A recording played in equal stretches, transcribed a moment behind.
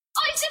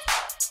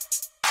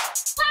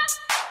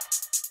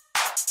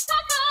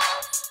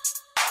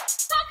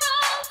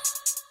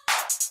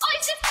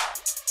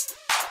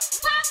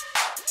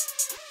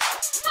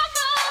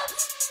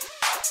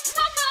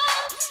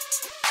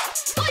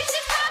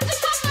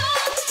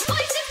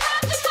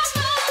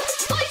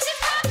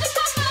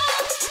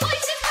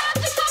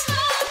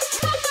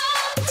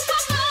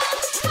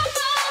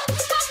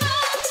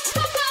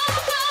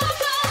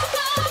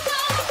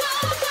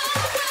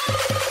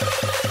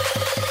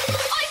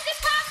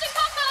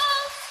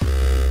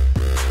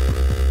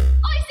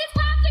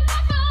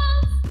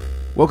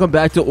Welcome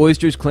back to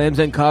Oysters, Clams,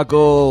 and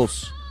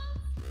Cockles.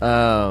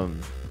 I'm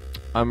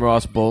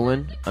Ross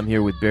Bolin. I'm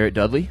here with Barrett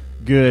Dudley.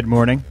 Good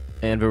morning.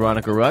 And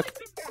Veronica Ruck.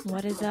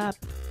 What is up?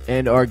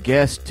 And our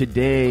guest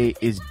today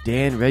is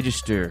Dan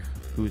Register,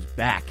 who's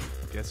back.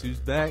 Guess who's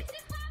back?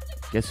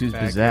 Guess who's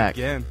back Bazak?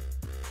 again.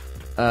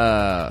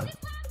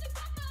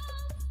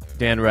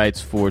 Dan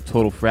writes for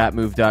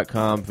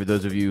TotalFratMove.com. For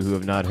those of you who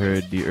have not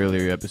heard the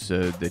earlier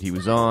episode that he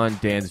was on,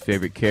 Dan's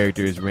favorite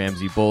character is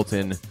Ramsey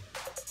Bolton.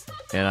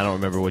 And I don't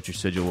remember what your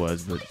sigil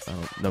was, but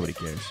nobody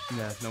cares.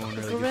 Yeah, no one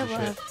really gives a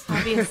Gorilla, shit.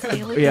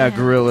 obviously. Look Yeah, at him.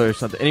 Gorilla or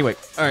something. Anyway,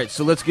 all right,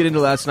 so let's get into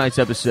last night's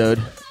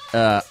episode.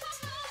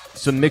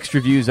 Some mixed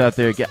reviews out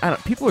there.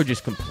 People are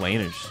just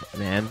complainers,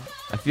 man.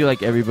 I feel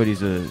like everybody's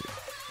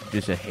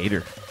just a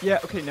hater. Yeah,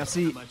 okay, now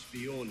see,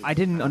 I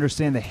didn't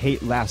understand the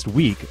hate last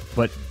week,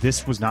 but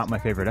this was not my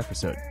favorite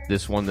episode.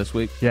 This one this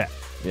week? Yeah.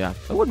 Yeah.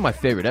 It wasn't my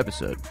favorite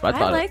episode. But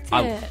I liked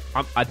it.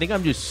 I think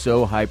I'm just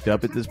so hyped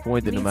up at this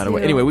point that no Me matter what.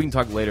 too. Anyway, we can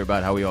talk later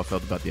about how we all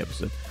felt about the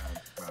episode.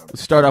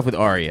 Let's start off with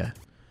Arya.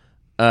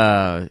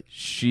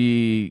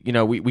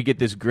 We get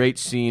this great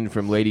scene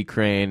from Lady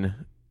Crane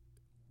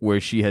where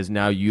she has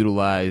now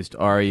utilized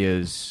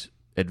Arya's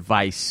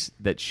advice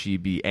that she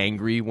be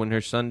angry when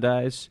her son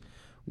dies,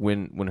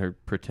 when her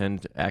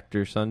pretend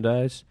actor son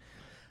dies.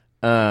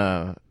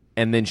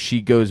 And then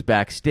she goes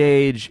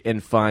backstage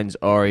and finds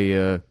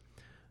Arya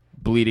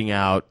bleeding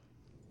out,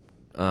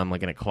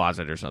 like in a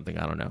closet or something.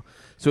 I don't know.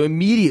 So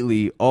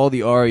immediately, all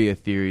the Arya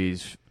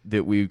theories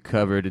that we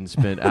covered and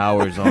spent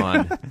hours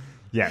on,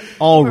 Yeah,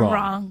 all We're wrong.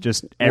 wrong.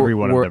 Just every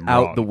one were of them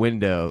out wrong. the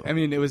window. I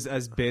mean, it was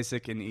as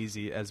basic and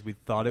easy as we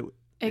thought it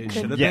It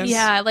should could have Yes. been.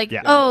 Yeah, like,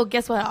 Yeah. oh,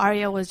 guess what?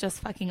 Arya was just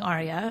fucking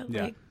Arya.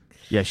 Yeah. Like,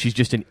 Yeah, she's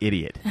just an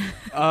idiot.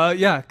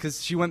 Yeah,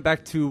 because she went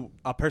back to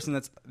a person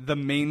that's the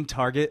main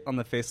target on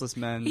the Faceless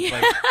Men. Yeah.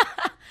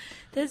 Like,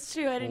 that's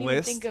true. I didn't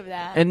List. even think of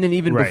that. And then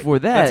even Right. before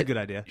that, That's a good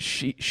idea.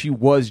 She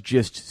was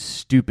just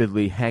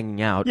stupidly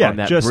hanging out Yeah, on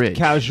that just bridge.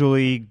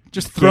 casually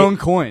just throwing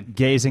coin.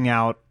 gazing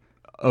out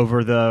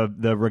over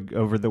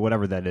the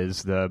whatever that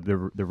is, the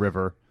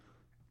river,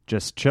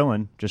 just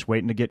chilling, just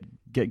waiting to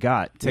get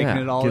got. Taking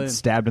Yeah. it all Get in.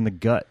 stabbed in the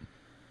gut.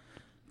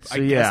 So,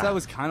 I yeah. guess that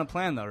was kind of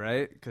planned, though,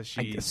 right? Because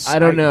she. I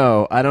don't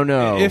know.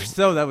 If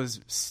so, that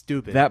was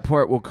stupid. That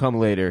part will come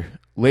later.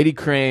 Lady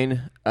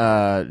Crane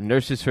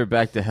nurses her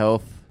back to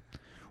health,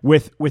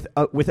 With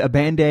a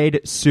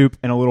Band-Aid, soup,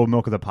 and a little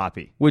milk of the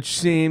poppy. which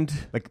seemed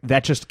Like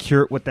that just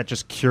cures Was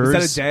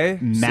that a day?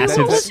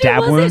 massive No,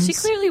 stab she wounds. She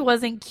clearly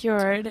wasn't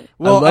cured.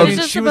 Well, I I love- mean,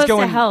 It's just she was supposed to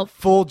going help.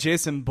 full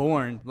Jason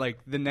Bourne like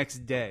the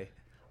next day.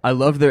 I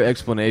love their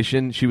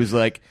explanation. She was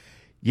like,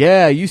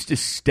 "Yeah, I used to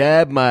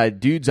stab my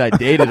dudes I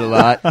dated a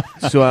lot,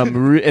 so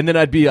and then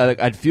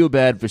I'd feel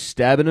bad for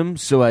stabbing them,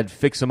 so I'd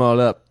fix them all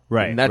up.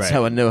 Right, and that's right.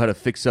 how I know how to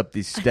fix up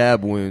these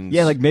stab wounds.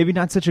 Yeah, like maybe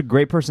not such a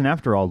great person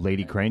after all,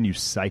 Lady Crane, you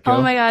psycho.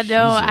 Oh my god,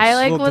 no! I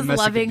like Little was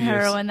domestic loving her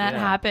abuse. when that Yeah.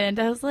 happened.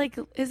 I was like,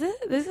 this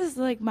is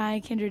like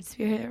my kindred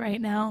spirit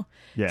right now.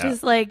 Yeah.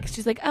 Just like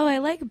she's like, oh, I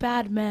like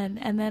bad men,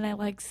 and then I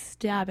like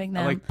stabbing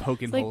them. I like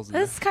poking It's like, holes in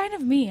that's kind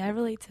of me. I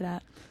relate to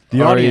that.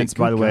 The Arya, audience,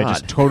 by good the way, God.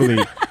 just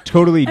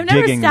totally I've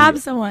never digging. stabbed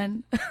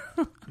someone.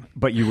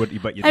 But you'd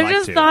I've like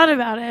just to. thought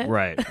about it.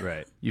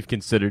 Right. You've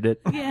considered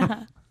it.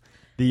 Yeah.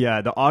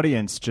 The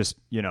audience just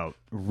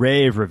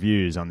rave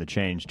reviews on the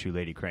change to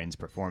Lady Crane's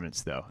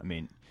performance, though. I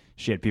mean,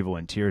 she had people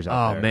in tears out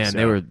Oh there. man,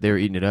 so- they were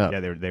eating it up. Yeah,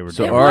 they were.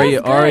 So It was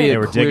good. Arya They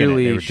were digging it. They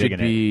clearly were should digging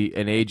be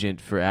an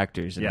agent for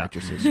actors and Yeah.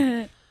 actresses.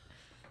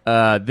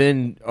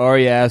 Then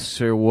Arya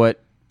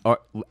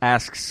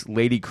asks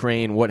Lady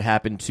Crane what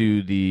happened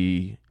to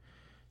the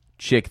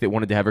chick that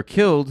wanted to have her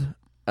killed.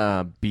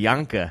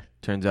 Bianca.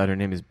 Turns out her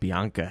name is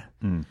Bianca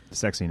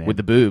sexy name with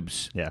the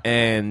boobs. Yeah.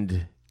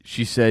 And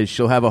she says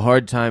she'll have a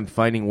hard time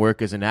finding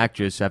work as an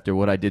actress after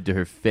what I did to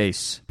her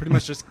face, Pretty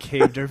much just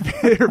caved her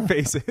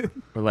face in.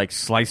 or like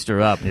sliced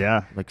her up.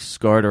 Yeah. Like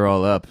scarred her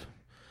all up.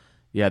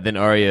 Yeah, then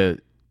Arya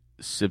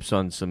sips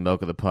on some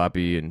milk of the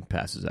poppy and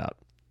passes out.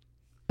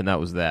 And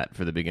that was that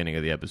for the beginning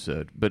of the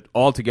episode. But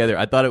altogether,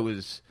 I thought it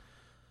was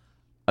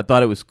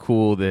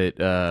cool that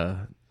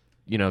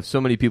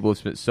so many people have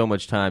spent so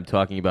much time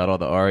talking about all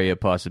the Arya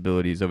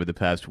possibilities over the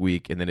past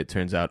week, and then it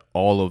turns out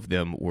all of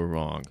them were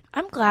wrong.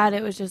 I'm glad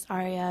it was just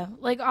Arya.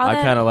 Like all I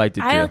that- kinda liked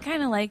it, I too.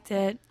 kind of liked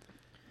it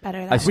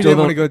better. I That We still didn't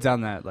want don't- to go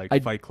down that I-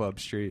 Fight Club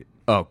street.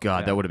 Oh God,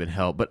 Yeah. that would have been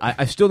hell. But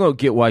I still don't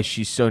get why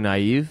she's so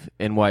naive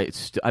and why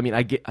it's.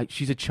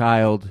 She's a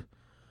child.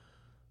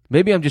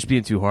 Maybe I'm just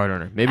being too hard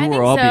on her. Maybe I we're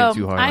think all so. being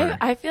too hard on her.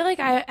 I feel like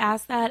I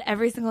ask that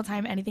every single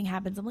time anything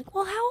happens. I'm like,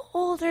 well, how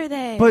old are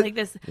they? But- like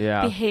this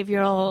Yeah.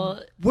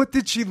 behavioral. What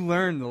did she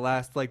learn the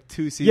last like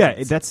 2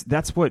 seasons? Yeah,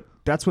 that's what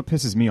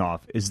pisses me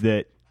off is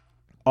that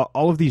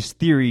all of these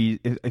theories.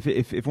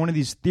 If one of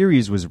these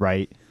theories was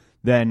right,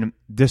 then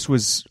this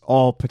was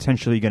all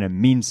potentially going to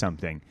mean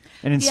something,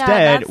 and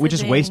instead that's we the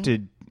just thing.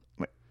 wasted.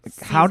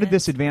 How did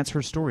this Seasons. advance her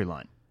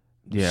storyline?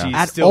 Yeah. She's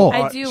At still, all.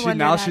 I do wonder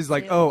now that she's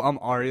like, too. oh, I'm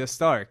Arya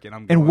Stark, and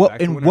I'm going And what back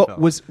to and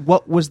Winterfell.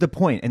 what was the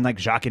point? And like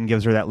Jaqen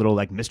gives her that little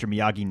like Mr.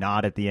 Miyagi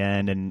nod at the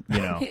end, and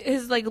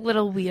His like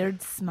little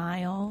weird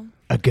smile.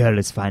 a girl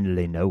is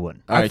finally no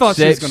one. All I right, thought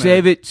she was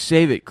gonna-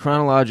 save it.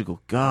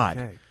 Chronological. God.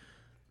 Okay.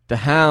 The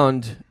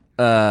Hound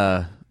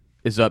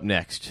is up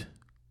next.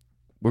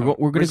 We're going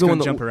We're to just go gonna in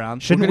the jump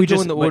around. Shouldn't gonna we go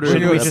just in the order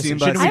Shouldn't of we the just, episode.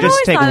 shouldn't we I've just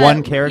always take thought one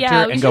that- character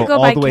yeah, we and should go go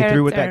all by the way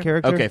through with that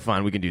character. character? Okay,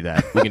 fine. We can do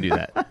that. We can do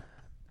that.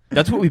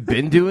 That's what we've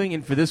been doing,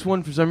 and for this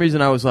one, for some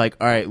reason, I was like,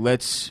 "All right,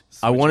 let's."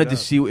 I Switch wanted it to up.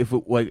 see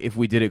if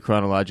we did it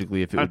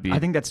chronologically, if it would be. I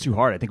think that's too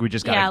hard. I think we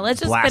just got Yeah, let's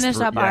just finish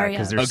up Arya.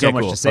 because there's so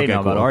much to say now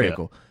about Arya.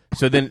 Cool.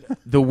 So then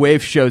the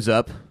wave shows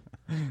up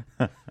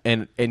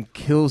and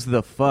kills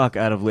the fuck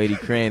out of Lady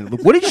Crane.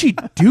 Look, what did she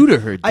do to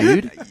her,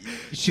 dude?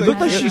 She looked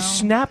I like don't she know.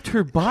 snapped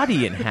her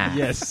body in half.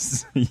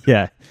 Yes,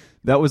 yeah,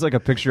 that was like a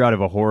picture out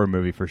of a horror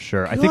movie for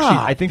sure. I think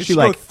Did she go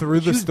like through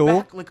She the was stool.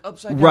 back, like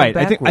upside down right.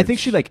 I think backwards.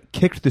 she like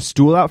kicked the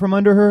stool out from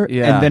under her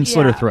Yeah. and then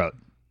slit her Yeah. throat.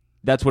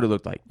 That's what it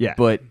looked like. Yeah,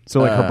 but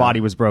so like her body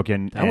was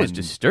broken. That was and-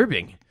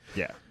 disturbing.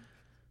 yeah.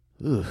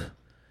 Ugh.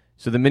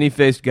 So the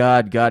many-faced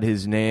god got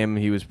his name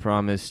he was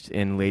promised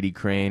in Lady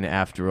Crane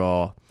after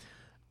all.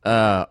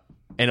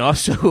 And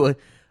also,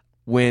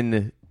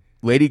 when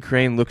Lady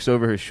Crane looks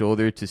over her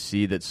shoulder to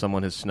see that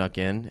someone has snuck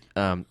in,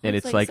 and Looks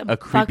it's like like some a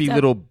creepy fucked up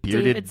little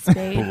bearded David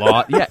Spade.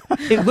 blonde. Yeah,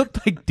 it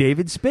looked like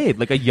David Spade,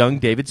 like a young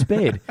David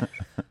Spade.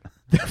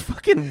 The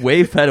fucking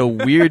waif had a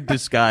weird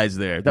disguise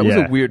there. That was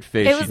Yeah. a weird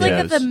face. It was she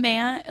like does.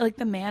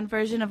 the man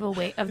version of the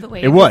wave.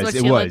 It was, What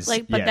it she was, looked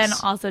like, but yes. then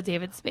also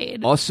David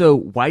Spade. Also,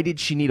 why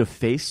did she need a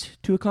face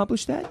to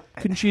accomplish that?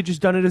 Couldn't she have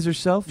just done it as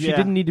herself? She Yeah.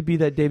 didn't need to be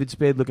that David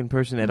Spade looking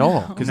person at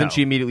all. Because then No.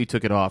 she immediately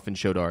took it off and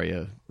showed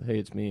Arya, "Hey,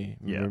 it's me.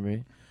 Remember Yeah.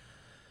 me?"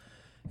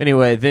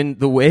 Anyway, then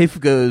the waif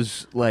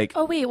goes like,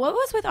 Oh wait, what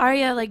was with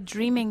Arya like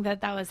dreaming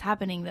that was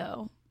happening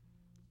though?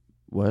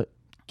 "What?"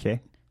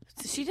 Okay.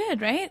 She did,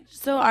 right?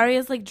 So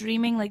Arya's like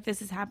dreaming like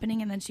this is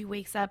happening, and then she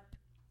wakes up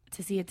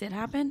to see it did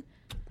happen.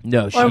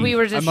 No, she, Or we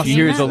were just must she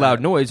seeing hears that? a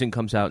loud noise and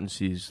comes out and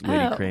sees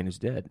Lady Oh. Crane is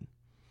dead.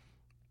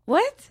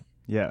 What?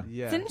 Yeah.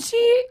 Yeah. Didn't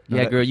she? No,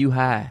 Yeah, that- girl, you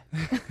high.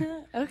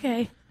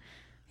 Okay.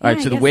 All right,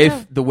 Yeah, so I the guess waif,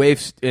 so. the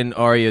waif's in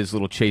Arya's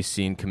little chase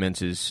scene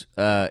commences.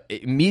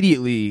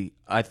 Immediately,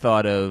 I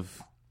thought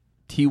of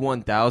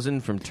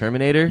T-1000 from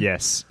Terminator.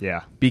 Yes.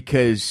 Yeah.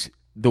 Because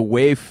the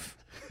waif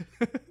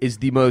is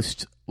the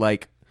most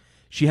like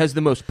she has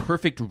the most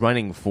perfect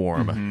running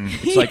form.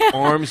 It's like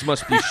arms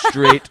must be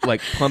straight,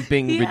 like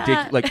pumping, Yeah.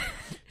 ridiculous, like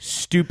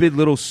stupid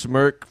little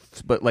smirk,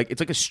 but like it's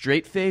like a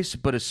straight face,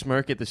 but a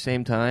smirk at the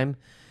same time.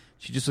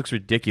 She just looks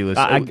ridiculous.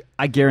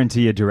 I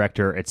guarantee a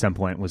director at some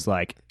point was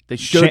like They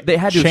showed- they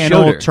had to have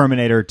channel showed her.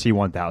 Terminator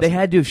T-1000. They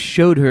had to have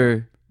showed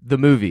her the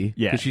movie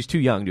Yeah. because she's too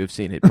young to have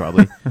seen it.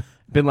 Probably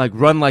been like,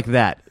 run like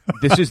that.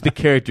 This is the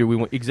character we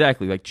want.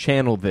 Exactly, like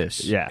channel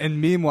this. yeah.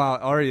 And meanwhile,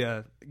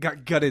 Arya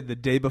got gutted the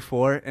day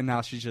before, and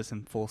now she's just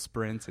in full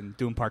sprints and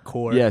doing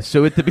parkour. Yeah,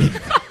 so at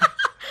the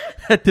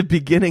at the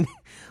beginning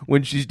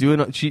when she's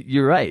doing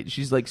you're right.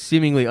 She's like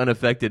seemingly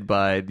unaffected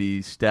by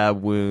the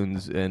stab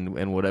wounds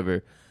and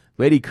whatever.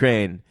 Lady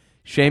Crane,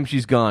 shame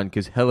she's gone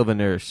cuz hell of a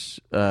nurse.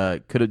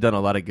 Could have done a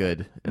lot of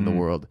good in the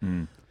world.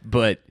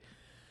 But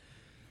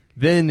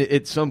then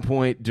at some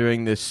point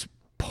during this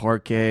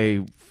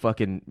parquet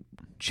fucking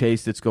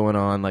chase that's going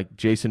on, like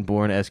Jason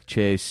Bourne-esque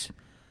chase,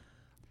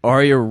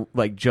 Arya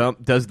like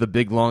does the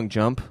big long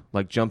jump,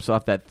 like jumps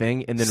off that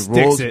thing and then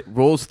Sticks it.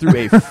 rolls through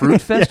a fruit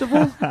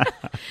festival.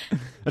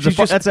 That's she's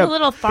just that's a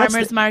little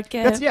farmer's the-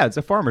 market. That's it's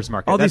a farmer's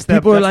market. All That's these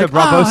people are that's like, the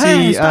 "Oh, Bravosi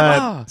hey,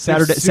 stop."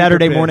 Saturday They're super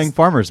Saturday pissed. morning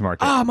farmers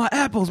market. Ah, my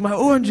apples, my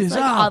oranges.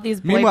 like all these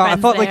boyfriends Meanwhile, I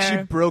thought like she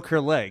there. broke her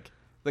leg.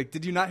 Like,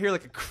 did you not hear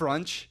like a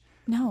crunch?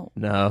 No.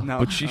 No, No,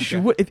 but she okay.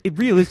 would.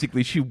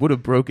 Realistically, she would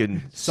have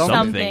broken something.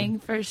 Something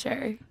for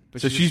sure.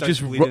 But So she she's starts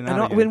just. bleeding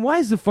out again. Why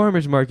is the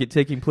farmer's market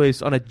taking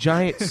place on a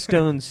giant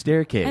stone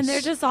staircase? And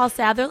they're just all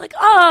sad. They're like,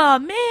 "Oh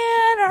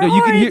man, our No,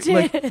 you can oranges." hear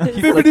like,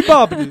 Bibbidi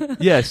bobbidi.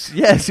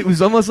 yes. It was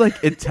almost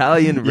like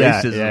Italian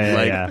Yeah, racism. yeah,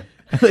 like, yeah.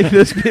 like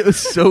this. It was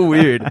so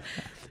weird.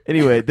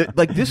 Anyway,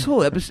 like this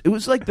whole episode, it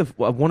was like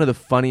one of the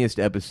funniest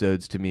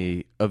episodes to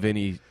me of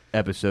any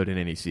episode in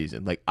any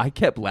season. Like I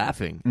kept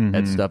laughing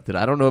at stuff that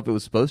I don't know if it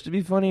was supposed to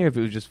be funny or if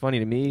it was just funny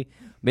to me.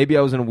 Maybe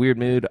I was in a weird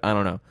mood. I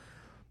don't know,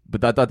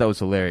 but I thought that was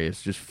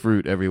hilarious. Just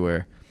fruit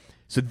everywhere.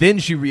 So then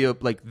she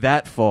like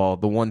that fall,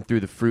 the one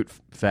through the fruit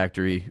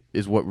factory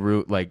is what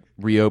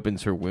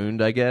reopens her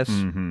wound, I guess.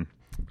 Mm-hmm.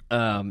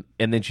 And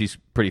then she's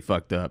pretty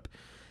fucked up,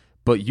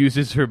 but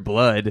uses her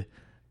blood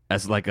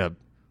as like a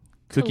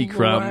cookie lure,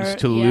 crumbs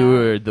to yeah.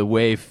 lure the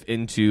waif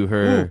into Ooh,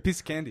 her piece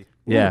of candy.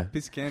 Yeah.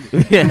 Piece of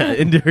candy. Yeah,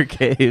 into her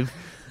cave,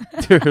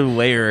 to her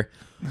lair,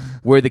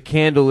 where the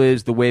candle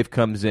is. The wave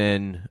comes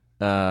in.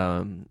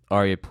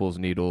 Arya pulls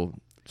needle,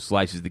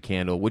 slices the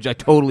candle, which I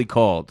totally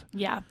called.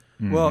 Yeah.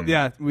 Well,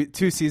 yeah,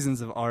 2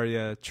 seasons of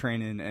Arya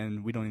training,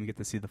 and we don't even get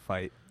to see the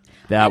fight.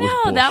 That I was know,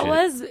 bullshit.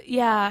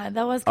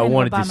 that was I kind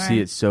wanted of a to bummer. see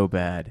it so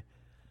bad,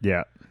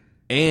 Yeah.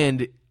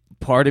 and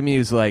part of me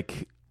is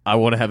like, I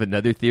want to have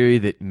another theory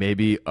that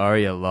maybe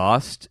Arya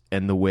lost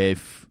and the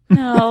wave.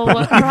 No,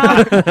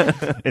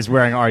 Rob. Is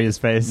wearing Arya's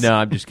face. No,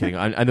 I'm just kidding.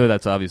 I know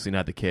that's obviously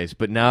not the case,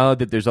 but now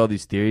that there's all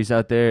these theories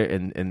out there,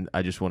 and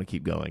I just want to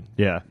keep going.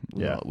 Yeah.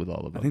 With Yeah.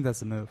 all of I them. think that's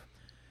the move.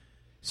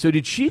 So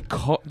did she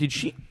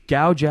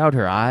gouge out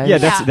her eyes? Yeah,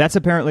 Yeah. that's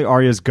apparently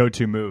Arya's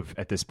go-to move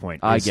at this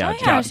point. Eye is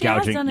gouging. Oh, yeah, she has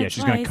gouging. done it Yeah,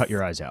 she's going to twice. cut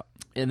your eyes out.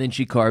 And then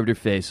she carved her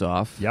face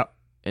off. Yep.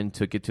 And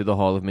took it to the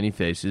Hall of Many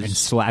Faces. And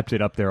slapped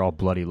it up there all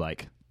bloody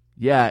like.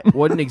 Yeah, it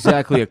wasn't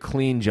exactly a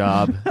clean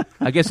job.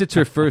 I guess it's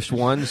her first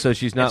one, so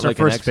she's not It's like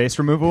her first an face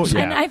removal. And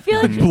Yeah. I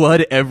feel like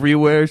blood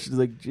everywhere. She's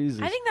like, Jesus.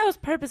 I think that was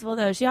purposeful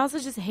though. She also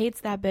just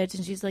hates that bitch,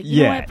 and she's like, you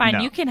know Yeah, what? Fine, no.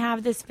 you can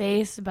have this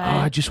face, but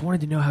I just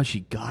wanted to know how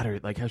she got her,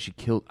 like how she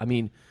killed. I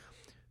mean,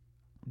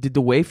 did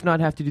the waif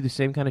not have to do the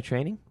same kind of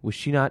training? Was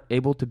she not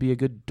able to be a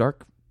good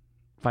dark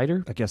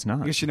fighter? I guess I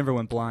not. guess she never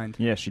went blind.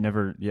 Yeah, she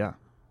never. Yeah.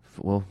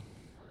 Well,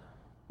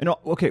 No,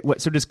 okay. What?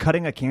 So does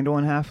cutting a candle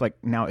in half like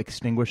now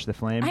extinguish the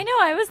flame? I know.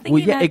 I was thinking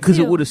well, yeah, that because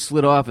it too. would have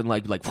slid off and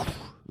like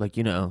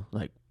you know,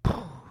 like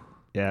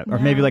Yeah, or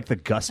No. maybe like the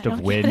gust I of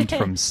don't wind get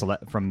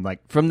it. from like.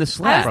 from the I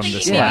slash. was From the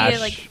thinking maybe it slash.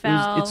 like It was-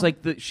 fell. it's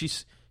like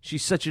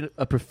she's such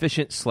a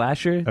proficient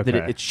slasher that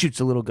Okay. it shoots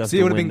a little gust. See, it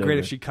of would have wind been great over.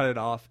 if she cut it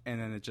off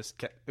and then it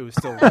was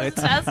still lit.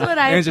 That's what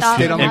I And it just thought.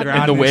 stayed on the about ground.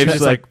 and the and wave's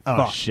she's like, Oh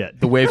fuck. shit!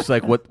 The waif's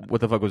like, what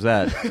the fuck was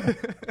that?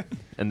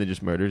 And then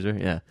just murders her.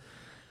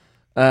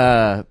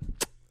 Yeah.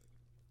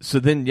 So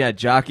then, yeah,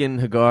 Jaqen,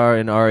 Hagar,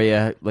 and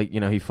Arya, like,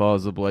 you know, he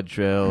follows the blood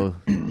trail.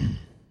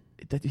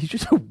 He's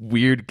just a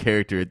weird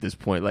character at this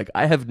point. Like,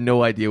 I have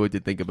no idea what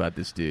to think about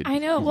this dude. I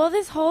know. Well,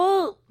 this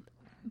whole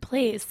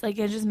place, like,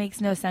 it just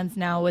makes no sense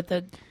now with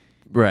the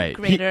Right.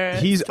 greater.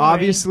 He's story.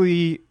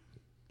 obviously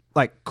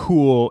like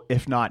cool,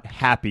 if not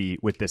happy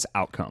with this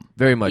outcome.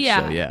 Very much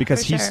Yeah. so, yeah. Because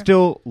For he sure.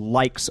 still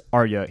likes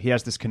Arya. He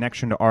has this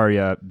connection to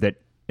Arya that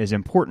is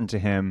important to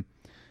him,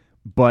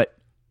 but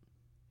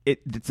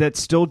that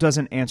still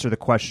doesn't answer the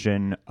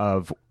question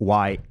of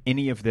why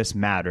any of this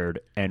mattered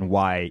and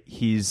why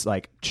he's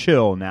like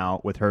chill now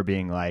with her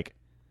being like,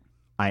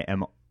 I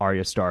am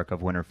Arya Stark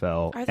of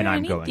Winterfell Are and there I'm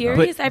any going home.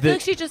 theories? But I feel the-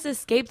 like she just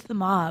escaped the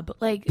mob.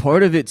 Like,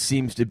 Part of it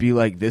seems to be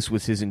like this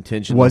was his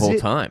intention Was the whole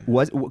it time.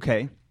 Was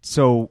okay.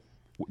 So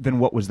then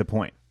what was the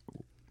point?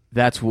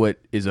 That's what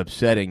is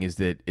upsetting, is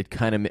that it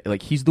kind of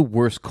like he's the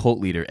worst cult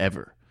leader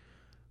ever.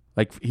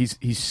 Like he's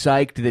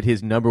psyched that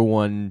his number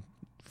one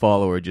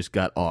follower just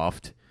got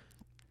offed,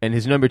 and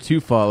his number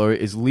two follower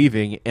is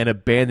leaving and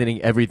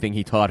abandoning everything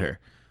he taught her.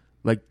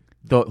 Like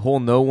the whole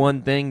no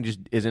one thing just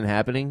isn't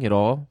happening at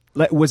all.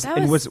 Like, was That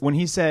and was- was when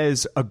he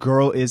says a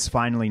girl is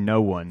finally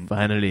no one?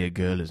 Finally, a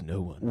girl is no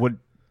one.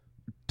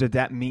 Did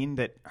that mean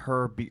that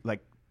her be like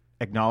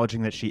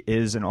acknowledging that she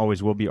is and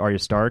always will be Arya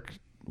Stark?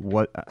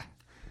 What?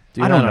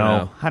 Dude, I don't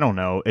know. I don't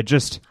know. It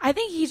just I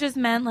think he just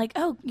meant like,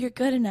 oh, you're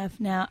good enough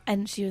now.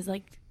 And she was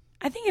like,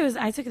 I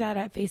took that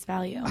at face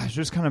value. I was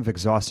just kind of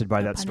exhausted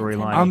by that pun storyline.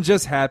 intended. I'm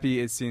just happy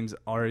it seems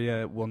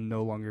Arya will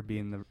no longer be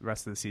in the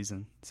rest of the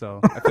season.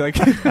 So I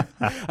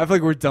feel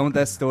like we're done with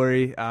that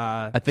story.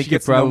 I think she you're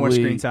gets no more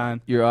probably screen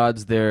time. your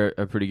odds there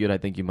are pretty good. I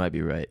think you might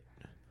be right.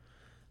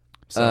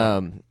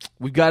 So,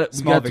 we got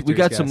Small some victories,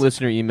 guys.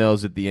 listener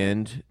emails at the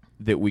end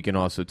that we can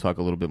also talk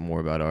a little bit more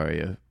about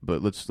Arya.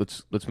 But let's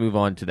move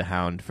on to the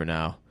Hound for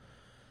now.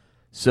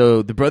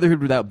 So the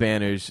Brotherhood Without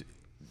Banners,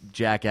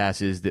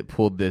 jackasses that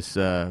pulled this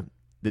that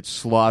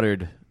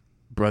slaughtered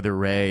Brother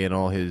Ray and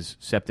all his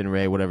Septon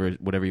Ray, whatever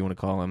you want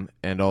to call him,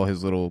 and all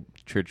his little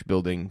church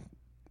building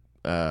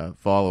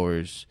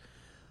followers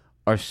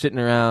are sitting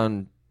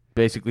around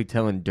basically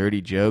telling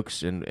dirty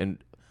jokes and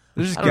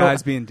They're just I don't know.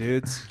 guys being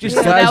dudes. just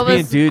Yeah, guys that being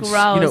was dudes,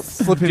 gross. you know,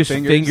 Flipping just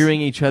fingers.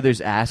 fingering each other's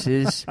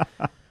asses,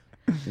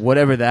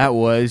 whatever that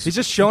was. He's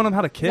just showing them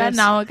how to Is that kiss.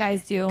 not what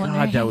guys do? when God,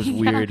 they're that was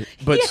hanging out? weird.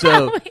 But Yeah,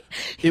 so wait.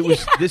 it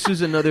was. This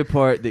was another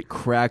part that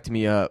cracked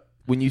me up.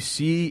 When you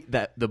see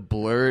that the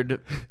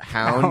blurred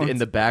hound in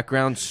the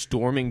background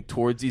storming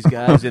towards these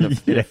guys in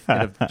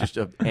just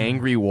an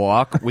angry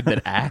walk with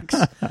an axe,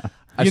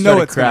 I You know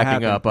started it's gonna cracking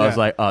happen. up. I was Yeah.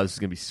 like, "Oh, this is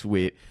gonna be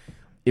sweet."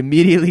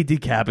 Immediately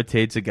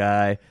decapitates a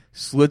guy,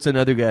 slits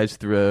another guy's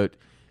throat,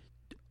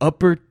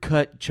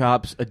 uppercut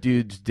chops a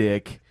dude's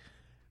dick,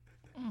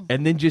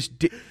 and then just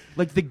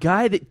like the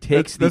guy that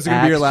takes Those the are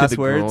gonna be your axe last to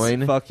the words.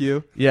 groin. Fuck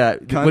you. Yeah,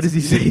 Cunts. what does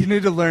he say? You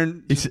need to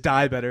learn He's- to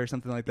die better or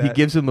something like that. He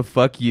gives him a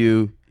fuck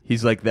you.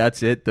 He's like,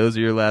 "That's it. Those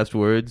are your last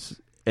words."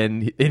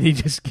 And he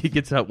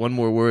gets out one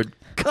more word,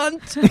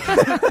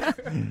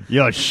 cunt.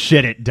 You're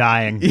shit at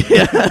dying.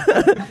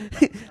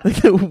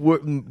 Like a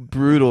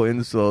brutal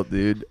insult,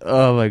 dude.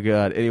 Oh my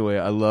god. Anyway,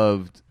 I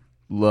loved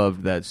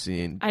loved that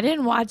scene. I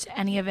didn't watch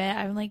any of it.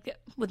 I'm like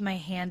with my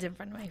hand in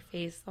front of my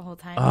face the whole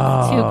time.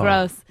 It's too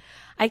gross.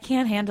 I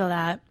can't handle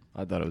that.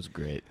 I thought it was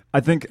great. I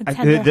think The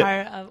tender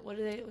heart of what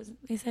do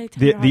they say?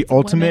 Tender the hearts of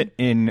ultimate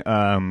women.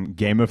 in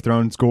Game of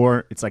Thrones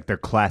gore, it's like their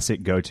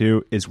classic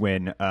go-to is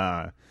when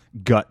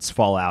guts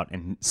fall out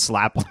and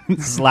slap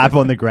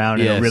on the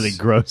ground in Yes. a really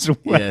gross way.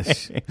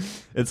 Yes.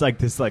 It's like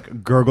this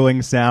like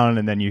gurgling sound,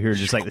 and then you hear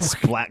just like the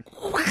splat.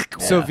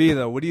 So V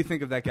though, what do you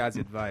think of that guy's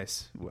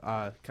advice?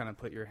 Kind of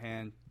put your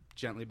hand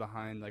gently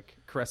behind, like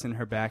caressing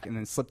her back, and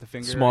then slip the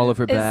finger. Small of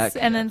her back.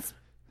 And then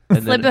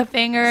and slip then a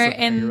finger slip a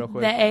finger in real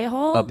quick. the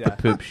a-hole. up the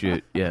poop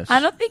chute. Yes. I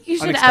don't think you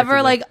should Unexpectedly.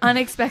 ever like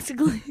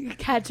unexpectedly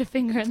catch a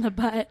finger in the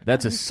butt.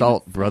 That's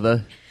assault,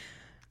 brother.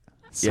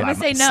 I'm gonna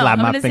say no. Slap I'm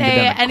my gonna finger say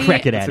down and any.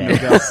 crack it at Some it.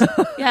 big ass-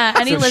 Yeah,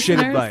 any Some shit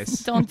listeners advice.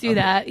 don't do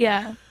that.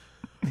 Yeah,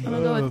 I'm gonna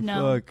go with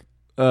no.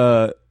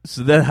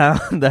 So the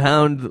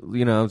hound,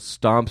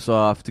 stomps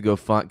off to go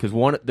find,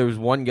 because there was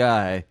one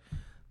guy,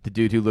 the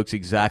dude who looks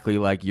exactly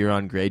like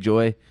Euron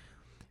Greyjoy,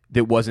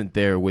 that wasn't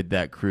there with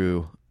that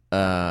crew.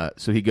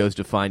 So he goes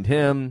to find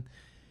him,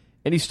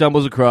 and he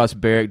stumbles across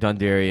Beric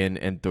Dondarrion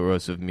and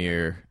Thoros of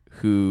Myr,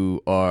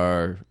 who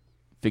are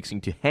fixing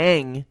to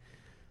hang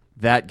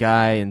that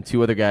guy and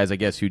two other guys, I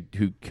guess, who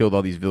killed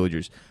all these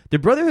villagers. The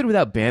Brotherhood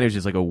Without Banners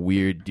is like a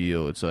weird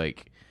deal. It's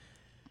like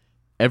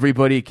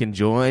everybody can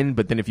join,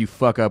 but then if you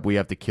fuck up, we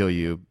have to kill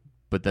you.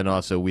 But then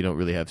also, we don't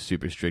really have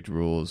super strict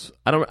rules.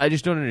 I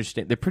just don't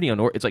understand. They're pretty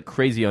it's like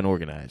crazy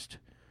unorganized.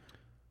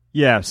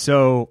 Yeah.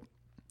 So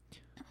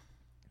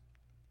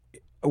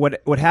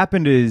what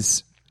happened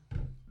is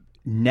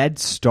Ned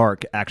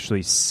Stark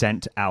actually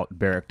sent out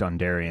Beric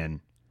Dondarrion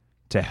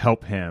to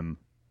help him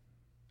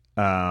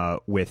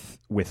with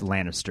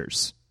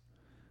Lannisters.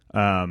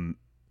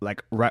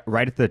 Like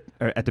right at the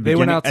They beginning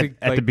went out to,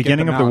 at like, the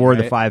beginning get of them the out, War of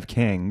the right? Five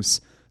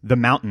Kings, the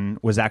Mountain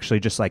was actually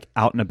just like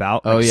out and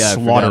about, like, I forgot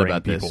slaughtering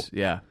about people. this.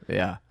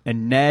 Yeah.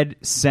 And Ned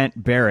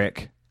sent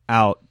Beric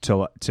out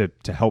to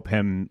help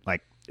him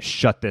like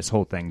shut this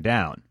whole thing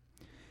down.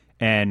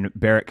 And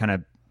Beric kind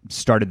of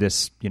started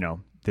this,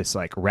 this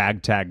like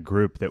ragtag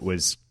group that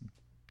was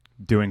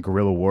doing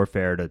guerrilla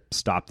warfare to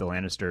stop the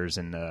Lannisters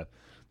and the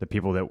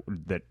people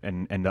that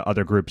and the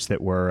other groups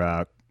that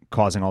were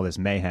causing all this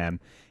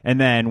mayhem. And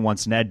then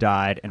once Ned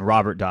died and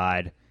Robert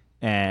died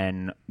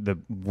and the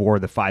War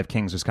of the Five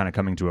Kings was kind of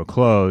coming to a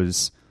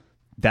close,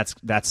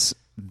 that's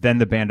then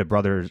the Band of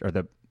Brothers, or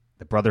the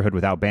Brotherhood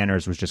Without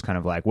Banners, was just kind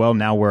of like, well,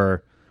 now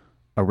we're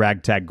a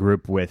ragtag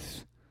group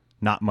with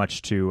not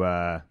much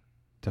to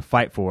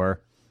fight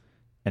for,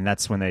 and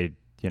that's when they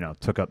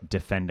took up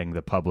defending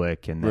the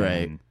public, and then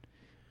Right.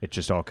 it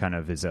just all kind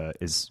of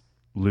is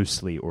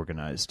loosely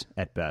organized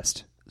at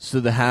best. So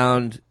the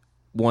Hound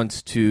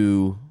wants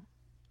to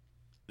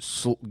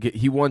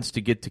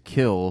get to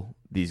kill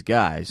these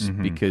guys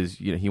because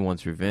he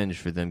wants revenge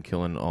for them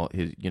killing all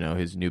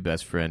his new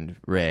best friend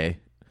Ray.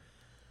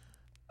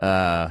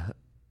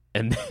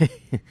 And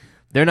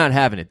they're not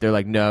having it. They're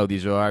like, no,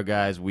 these are our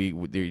guys.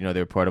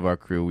 They're part of our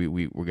crew.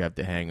 We're gonna have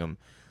to hang them.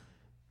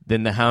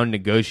 Then the Hound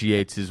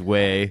negotiates his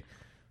way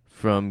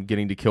from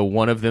getting to kill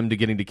one of them to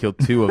getting to kill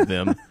two of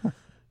them.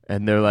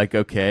 And they're like,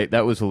 okay,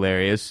 that was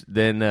hilarious.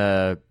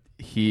 Then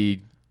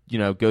he,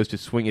 goes to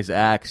swing his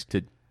axe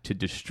to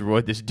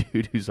destroy this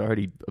dude who's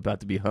already about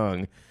to be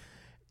hung.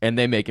 And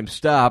they make him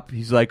stop.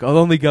 He's like, I'll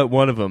only got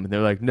one of them. And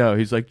they're like, no.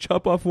 He's like,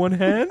 chop off one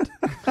hand?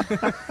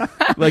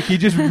 Like, he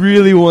just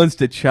really wants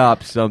to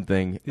chop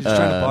something. He's just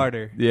trying to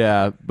barter.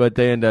 Yeah, but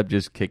they end up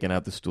just kicking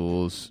out the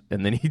stools.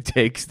 And then he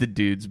takes the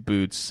dude's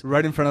boots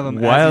Right in front of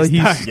him while as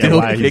he's dying. still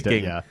while he's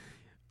kicking. dead, yeah.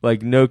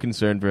 Like, no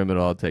concern for him at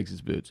all. Takes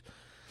his boots.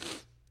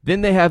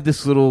 Then they have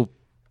this little,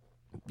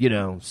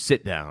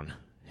 sit down,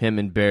 him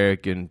and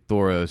Beric and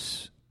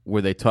Thoros,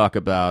 where they talk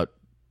about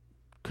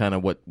kind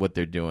of what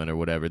they're doing or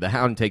whatever. The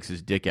Hound takes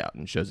his dick out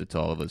and shows it to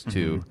all of us,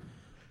 too.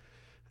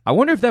 I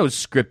wonder if that was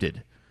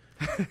scripted.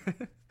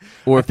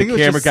 Or if the think it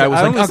was camera just- guy was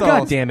I like, only oh, saw-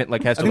 God damn it,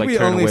 like has I to think like we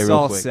turn only away saw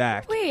real quick.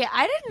 Sack. Wait,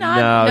 I did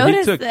not No,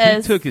 notice he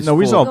this. took his No,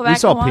 we full- saw Go we back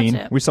saw and watch Peen.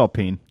 it. We saw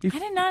Peen. I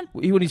did not.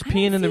 When he's I didn't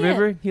peeing in the see it.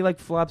 river, he like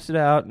flops it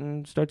out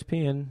and starts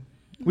peeing.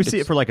 We see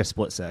it for like a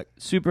split sec.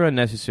 Super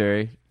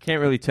unnecessary.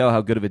 Can't really tell how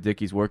good of a dick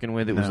he's working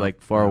with. It was No,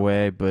 like far no.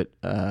 away, but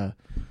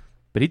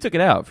he took it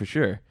out for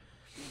sure.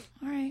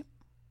 All right.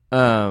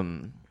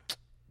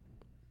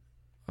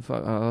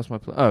 I lost my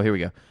oh, here we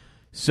go.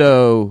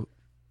 So,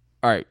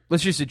 all right,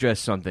 let's just address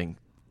something.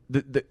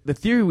 The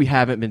theory we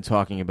haven't been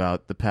talking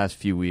about the past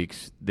few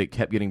weeks that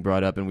kept getting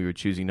brought up and we were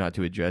choosing not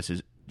to address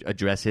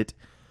it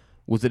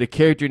was that a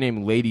character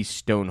named Lady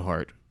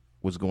Stoneheart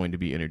was going to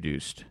be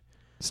introduced.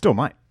 Still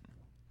might.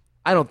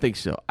 I don't think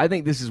so. I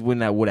think this is when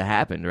that would have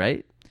happened,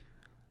 right?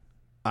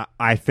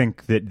 I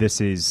think that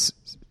this is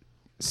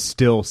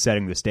still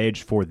setting the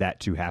stage for that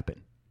to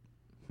happen.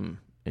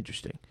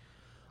 Interesting.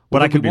 But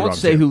Well, I could we be won't wrong,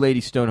 say too. who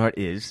Lady Stoneheart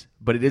is,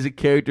 but it is a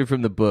character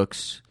from the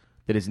books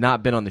that has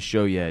not been on the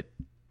show yet,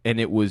 and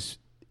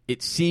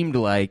it seemed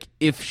like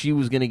if she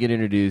was going to get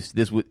introduced,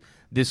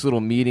 this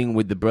little meeting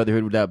with the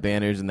Brotherhood Without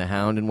Banners and the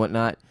Hound and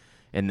whatnot,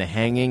 and the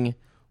hanging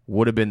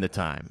would have been the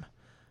time.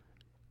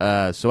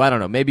 So I don't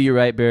know. Maybe you're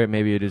right, Barrett.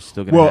 Maybe it is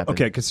still going to happen. Well,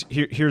 okay, because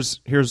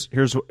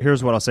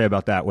here's what I'll say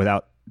about that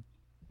without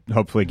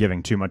hopefully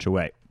giving too much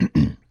away.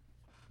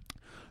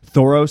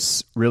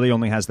 Thoros really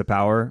only has the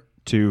power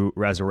to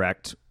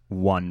resurrect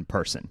one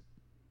person.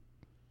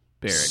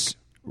 Barrick.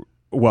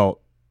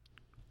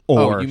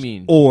 Or you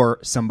mean- or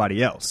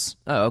somebody else.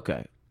 Oh,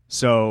 okay.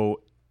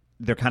 So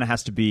there kind of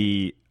has to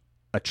be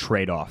a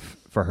trade-off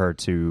for her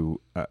to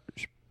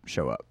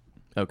show up.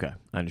 Okay,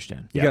 I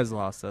understand. You guys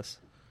lost us.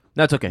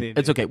 That's okay. Maybe.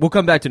 It's okay. We'll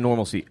come back to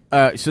normalcy.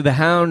 So the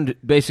Hound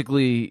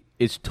basically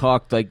is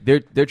talked like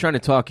they're trying to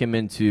talk him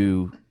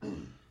into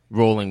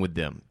rolling with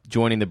them,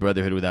 joining the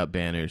Brotherhood without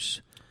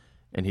banners,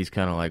 and he's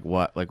kind of like,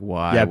 "What? Like,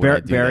 why?" Yeah, would I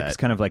do Barrick's that?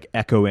 kind of like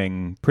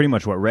echoing pretty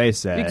much what Ray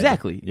said.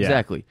 Exactly. Yeah.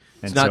 Exactly.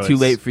 It's And not so too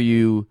it's- late for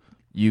you.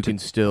 You can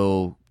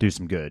still Do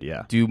some good,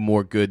 yeah. do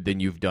more good than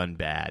you've done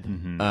bad.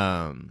 Mm-hmm.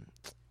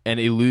 And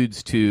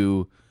alludes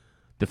to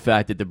the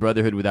fact that the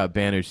Brotherhood without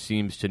banners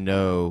seems to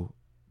know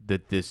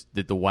that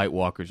the White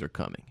Walkers are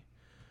coming.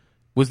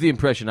 Was the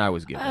impression I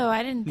was given. Oh,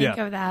 I didn't think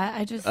Yeah. of that.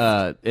 I just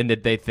And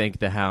that they think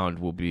the Hound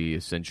will be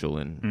essential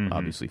in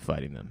obviously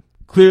fighting them.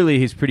 Clearly,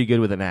 he's pretty good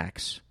with an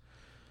axe.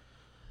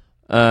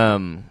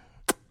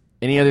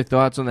 Any other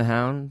thoughts on the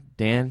Hound?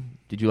 Dan,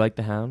 did you like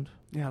the Hound?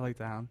 Yeah, I like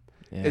the Hound.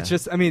 Yeah. It's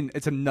just, I mean,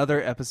 it's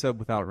another episode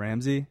without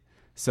Ramsey,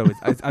 so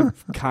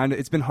I've kind of,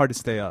 it's been hard to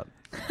stay up.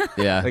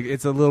 Yeah. Like,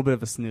 it's a little bit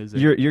of a snoozer.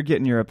 You're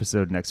getting your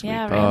episode next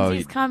yeah, week.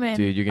 Ramsey's coming.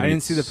 Dude, you're gonna I get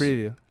didn't see the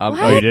preview. Oh,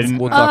 What? you didn't?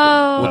 We'll talk.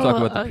 Oh, We'll talk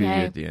about the okay.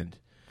 preview at the end.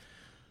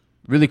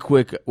 Really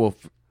quick. Well,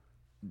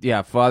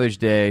 Father's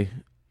Day.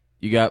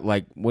 You got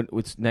like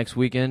what's next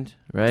weekend,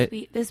 right?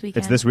 This weekend.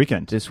 It's this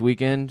weekend. This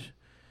weekend.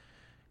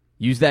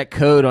 Use that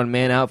code on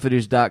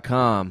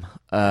manoutfitters.com.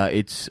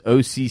 It's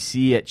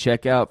OCC at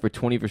checkout for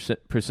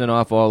 20%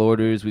 off all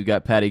orders. We've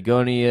got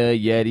Patagonia,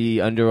 Yeti,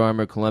 Under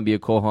Armour, Columbia,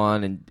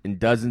 Kohan, and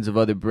dozens of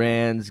other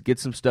brands. Get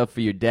some stuff for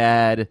your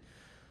dad,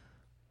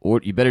 or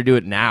you better do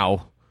it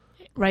now.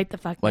 Right the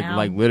fuck Like now.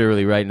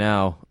 literally right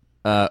now.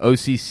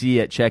 OCC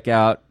at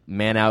checkout,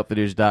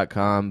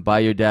 manoutfitters.com. Buy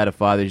your dad a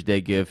Father's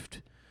Day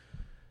gift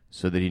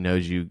so that he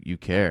knows you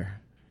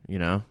care, you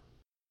know?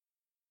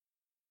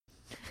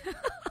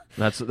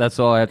 That's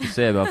all I have to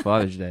say about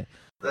Father's Day.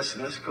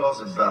 Listen, this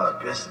call's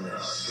about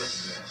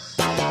business.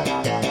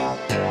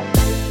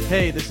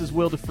 Hey, this is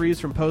Will DeFries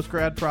from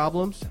Postgrad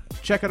Problems.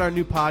 Check out our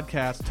new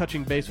podcast,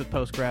 Touching Base with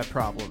Postgrad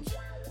Problems.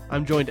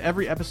 I'm joined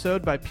every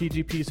episode by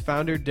PGP's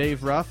founder,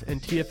 Dave Ruff,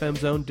 and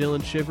TFM's own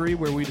Dylan Shivery,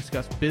 where we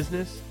discuss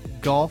business,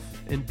 golf,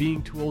 and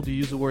being too old to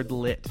use the word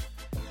lit.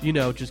 You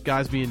know, just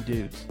guys being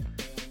dudes.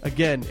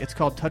 Again, it's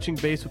called Touching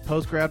Base with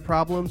Postgrad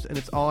Problems, and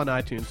it's all on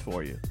iTunes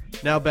for you.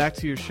 Now back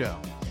to your show.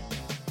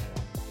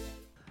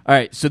 All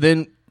right, so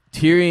then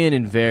Tyrion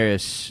and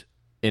Varys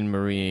in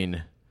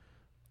Marine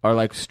are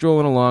like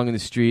strolling along in the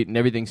street, and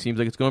everything seems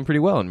like it's going pretty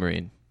well in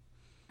Marine.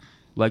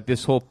 Like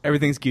this whole,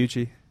 Everything's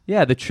Gucci.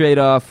 yeah, the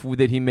trade-off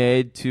that he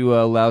made to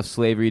allow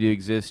slavery to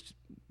exist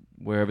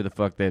wherever the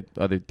fuck that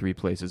other three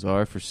places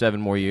are for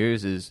 7 more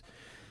years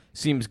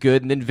seems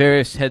good. And then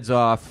Varys heads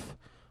off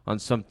on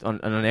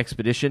an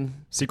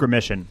expedition Secret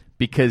mission.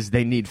 because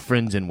they need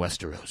friends in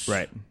Westeros.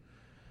 Right.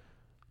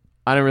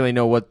 I don't really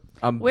know what.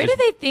 Where do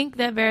they think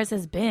that Varys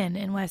has been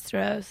in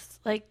Westeros?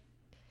 Like,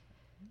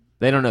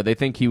 They don't know. They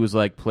think he was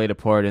like played a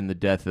part in the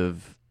death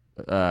of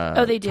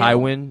they do.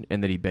 Tywin,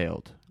 and that he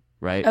bailed.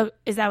 Right? oh,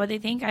 is that what they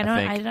think? think.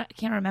 I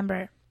can't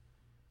remember.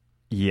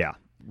 Yeah.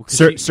 Because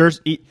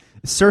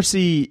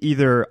Cersei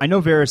either... I know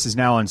Varys is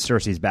now on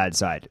Cersei's bad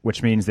side,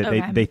 which means that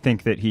Okay. they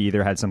think that he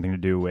either had something to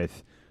do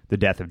with the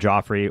death of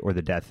Joffrey or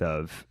the death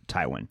of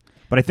Tywin.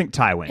 But I think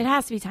Tywin. It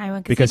has to be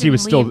Tywin because he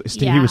was still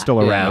didn't he was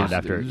still Yeah, around it was-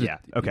 after. it was- Yeah.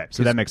 Okay.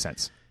 So that makes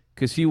sense.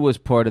 Because he was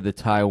part of the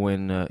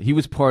Tywin. He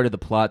was part of the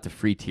plot to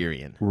free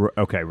Tyrion,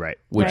 Okay. Right.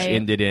 which Right.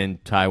 ended in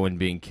Tywin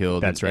being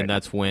killed. That's right. And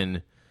that's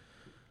when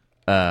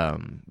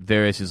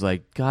Varys is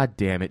like, "God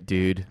damn it,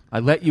 dude! I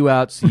let you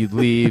out so you'd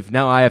leave.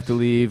 Now I have to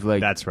leave."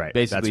 Like, That's right.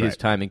 Basically, That's his right.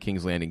 time in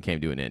King's Landing came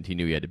to an end. He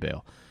knew he had to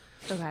bail.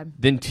 Okay.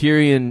 Then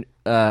Tyrion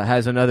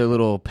has another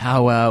little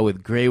powwow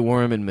with Grey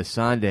Worm and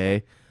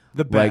Missandei.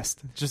 The Like-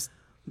 best. Just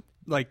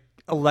like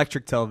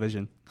electric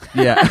television.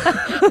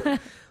 Yeah.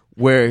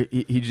 Where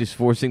he's just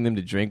forcing them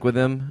to drink with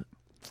him.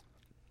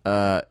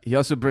 He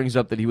also brings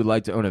up that he would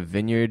like to own a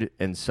vineyard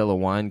and sell a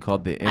wine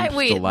called the Imp's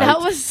Wait, Delight. that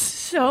was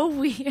so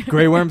weird.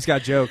 Grey Worm's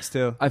got jokes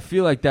too. I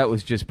feel like that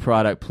was just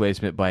product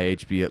placement by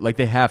HBO. Like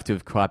they have to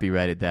have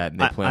copyrighted that,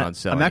 and they plan on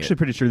selling I'm actually it.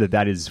 pretty sure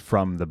that is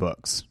from the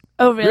books.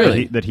 Oh,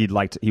 really? That he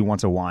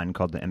wants a wine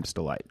called the Imp's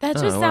Delight. That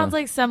Oh, just wow. sounds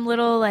like some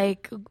little,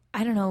 like,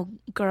 I don't know,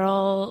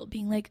 girl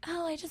being like,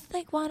 oh, I just,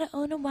 like, want to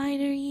own a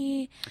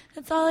winery.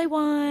 That's all I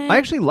want. I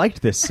actually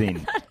liked this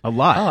scene a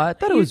lot. Oh, I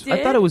thought it You was. I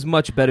did? thought it was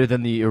much better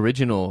than the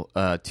original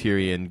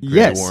Tyrion. Grey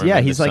Yes, Worm yeah,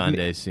 and he's the like-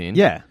 Sunday scene.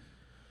 Yeah.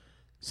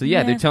 So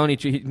yeah, they're Yeah. telling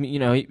each.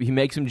 He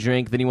makes him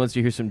drink. Then he wants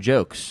to hear some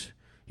jokes.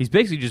 He's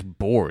basically just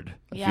bored.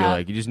 I feel Yeah.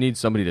 like he just needs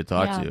somebody to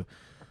talk Yeah. to.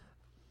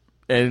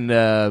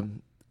 And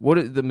what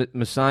the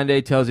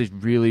Missandei tells a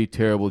really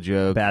terrible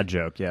joke. Bad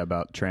joke. Yeah,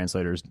 about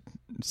translators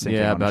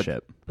sinking on the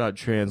ship. About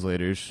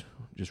translators,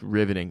 just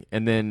riveting.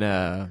 And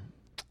then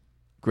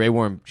Grey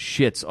Worm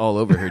shits all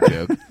over her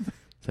joke.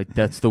 It's like,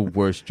 that's the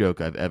worst joke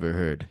I've ever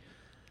heard.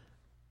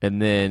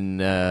 And then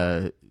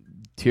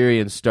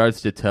Tyrion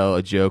starts to tell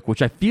a joke,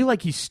 which I feel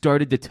like he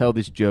started to tell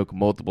this joke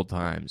multiple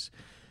times.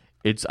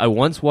 I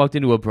once walked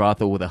into a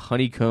brothel with a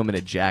honeycomb and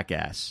a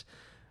jackass.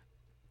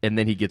 And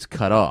then he gets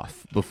cut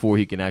off before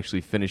he can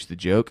actually finish the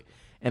joke.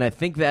 And I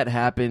think that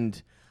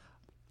happened,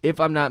 if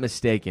I'm not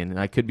mistaken, and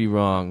I could be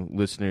wrong,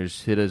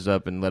 listeners, hit us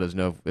up and let us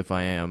know if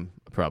I am.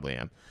 I probably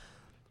am.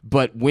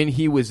 But when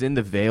he was in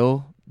the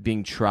Vale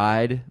being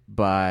tried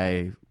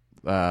by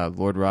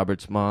Lord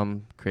Robert's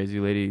mom, crazy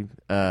lady,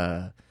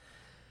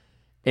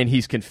 and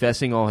he's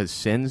confessing all his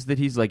sins that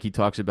he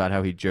talks about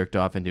how he jerked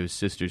off into his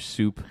sister's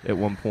soup at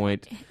one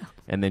point,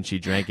 and then she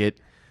drank it.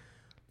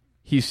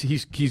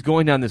 He's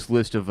going down this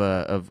list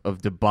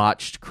of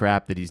debauched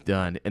crap that he's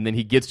done, and then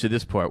he gets to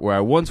this part where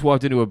I once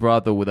walked into a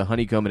brothel with a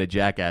honeycomb and a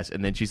jackass,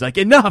 and then she's like,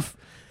 enough!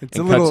 It's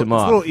and a cuts him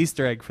off. little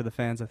Easter egg for the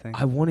fans, I think.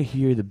 I want to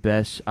hear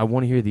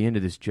the end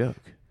of this joke.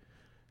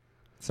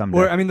 Someday.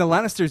 Or, I mean, the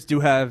Lannisters do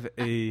have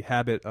a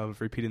habit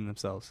of repeating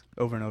themselves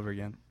over and over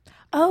again.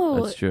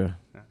 Oh, That's true.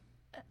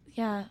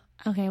 yeah.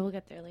 Okay, we'll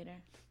get there later.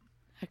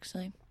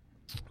 Actually,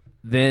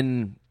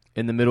 Then,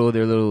 in the middle of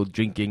their little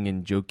drinking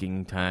and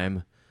joking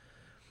time,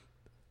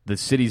 the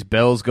city's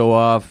bells go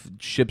off,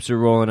 ships are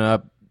rolling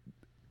up,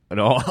 and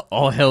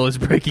all hell is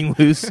breaking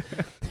loose.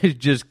 There's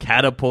just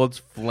catapults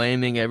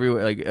flaming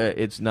everywhere.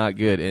 It's not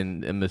good.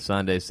 And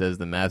Missandei says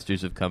the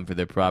masters have come for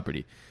their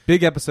property.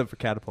 Big episode for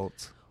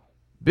catapults.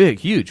 Big,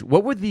 huge.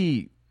 What was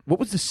the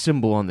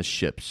symbol on the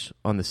ships,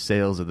 on the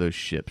sails of those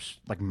ships?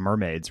 Like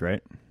mermaids,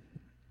 right?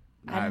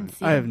 I didn't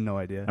see. I have no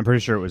idea. I'm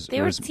pretty sure it was They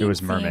it were was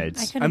team-themed.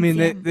 mermaids. couldn't I mean,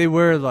 see 'em. they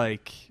were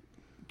like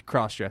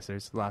cross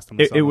dressers last time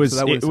we saw It them, was so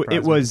that wouldn't surprise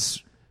it me.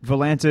 was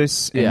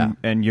Volantis Yeah.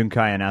 and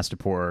Yunkai and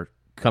Astapor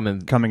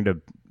Coming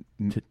to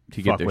to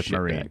get fuck their with shit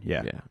Marine. back.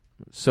 Yeah.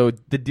 So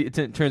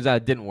it turns out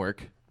it didn't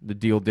work. The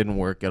deal didn't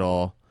work at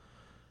all,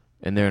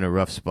 and they're in a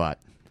rough spot,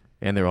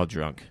 and they're all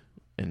drunk.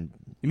 And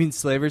You mean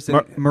slavers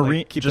didn't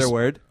Marine- keep just- their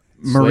word?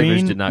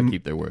 slavers did not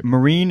keep their word.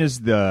 Marine is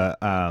the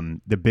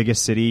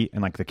biggest city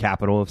and like the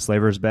capital of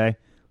Slavers Bay,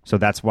 so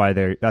that's why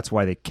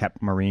they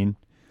kept Marine.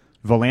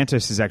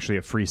 Volantis is actually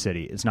a free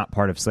city; it's not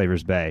part of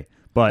Slavers Bay,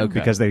 but Okay.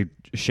 because they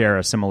share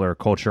a similar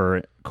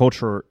culture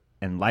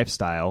and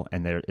lifestyle,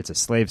 and it's a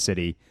slave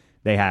city,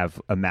 they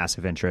have a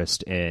massive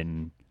interest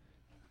in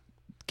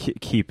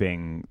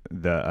keeping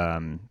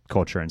the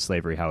culture and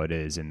slavery how it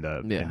is in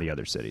the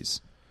other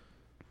cities.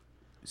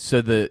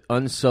 So the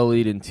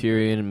Unsullied and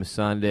Tyrion and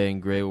Missandei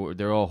and Grey,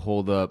 they're all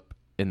holed up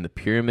in the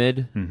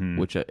pyramid,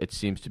 which it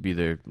seems to be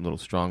their little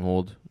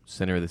stronghold,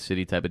 center of the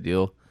city type of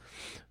deal,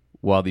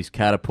 while these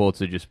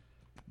catapults are just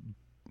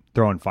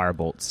Throwing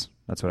firebolts.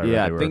 That's what I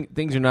read. They were.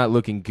 things are not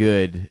looking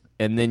good.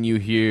 And then you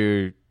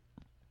hear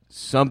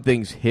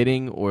something's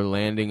hitting or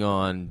landing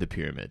on the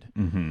pyramid,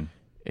 and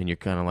you're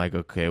kind of like,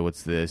 okay,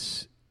 what's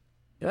this?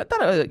 I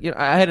thought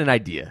I had an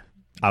idea.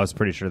 I was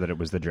pretty sure that it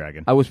was the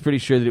dragon. I was pretty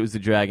sure that it was the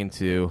dragon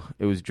too.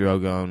 It was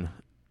Drogon,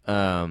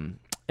 and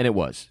it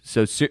was.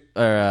 So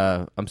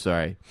I'm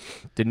sorry,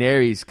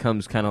 Daenerys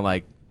comes kind of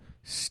like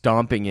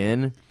stomping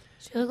in.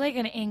 She looked like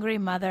an angry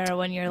mother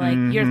when you're like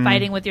you're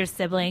fighting with your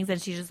siblings,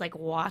 and she just like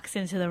walks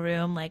into the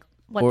room like,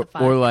 what the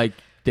fuck? Or like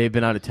they've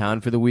been out of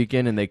town for the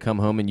weekend and they come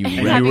home and you And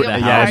wreck having the a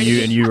house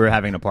party. and you were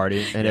having a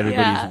party. and everybody's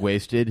Yeah.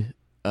 wasted.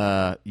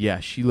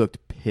 She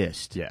looked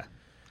pissed. Yeah.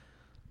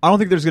 I don't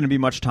think there's going to be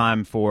much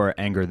time for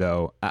anger,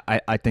 though.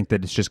 I think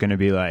that it's just going to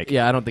be like,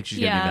 Yeah, I don't think she's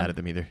gonna Yeah. be mad at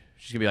them either.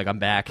 She's gonna be like, I'm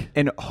back.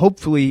 and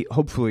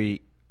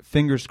hopefully,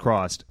 fingers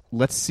crossed.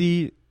 Let's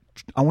see.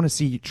 I want to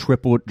see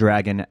triple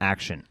dragon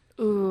action.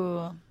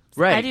 Ooh,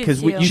 Right, I do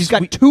 'cause we- too. She's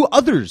got two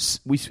others.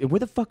 Where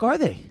the fuck are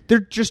they? They're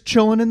just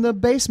chilling in the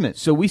basement.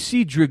 So we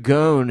see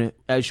Dragone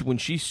when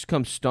she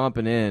comes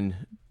stomping in.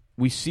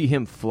 We see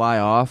him fly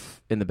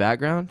off in the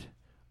background,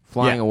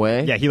 flying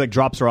away. Yeah, he like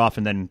drops her off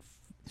and then.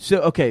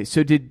 So okay,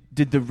 so are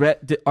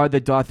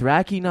the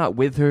Dothraki not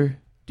with her?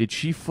 Did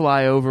she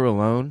fly over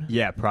alone?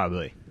 Yeah,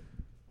 probably.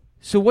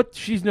 So what?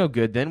 She's no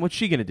good then. What's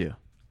she gonna do?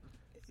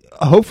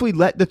 Hopefully,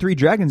 let the three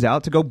dragons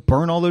out to go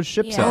burn all those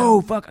ships Yeah. out.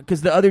 Oh fuck!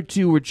 Because the other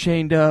two were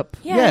chained up.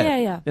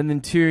 yeah. And then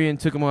Tyrion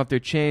took them off their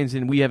chains,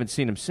 and we haven't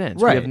seen them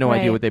since. Right. We have no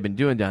idea Right. what they've been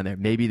doing down there.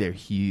 Maybe they're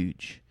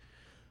huge.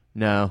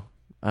 No,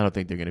 I don't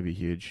think they're gonna be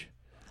huge.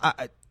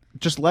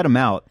 Just let them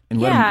out and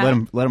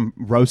Yeah. let them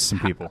roast some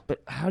people.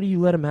 But how do you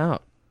let them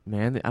out,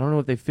 man? I don't know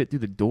if they fit through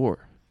the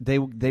door. They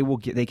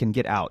can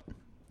get out.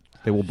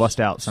 They will bust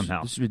out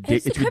somehow. It's It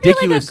it's could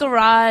ridiculous. be like a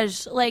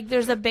garage. Like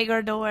there's a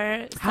bigger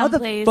door. How the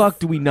someplace. fuck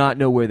do we not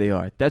know where they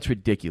are? That's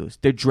ridiculous.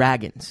 They're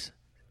dragons.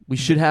 We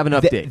should have an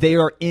update. They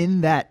are in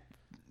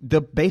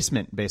the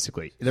basement,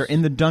 basically. They're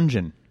in the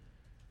dungeon.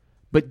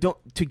 But don't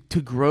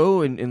to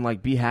grow and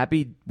like be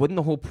happy. Wasn't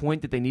the whole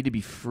point that they need to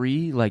be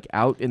free, like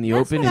out in the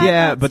That's open? what I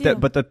Yeah, thought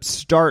but too. the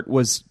start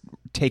was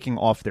taking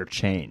off their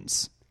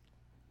chains.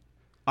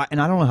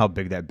 And I don't know how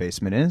big that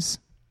basement is.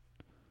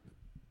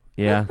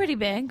 Yeah. They're pretty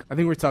big. I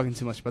think we're talking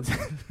too much about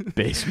that.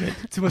 Basement.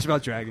 Too much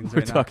about dragons We're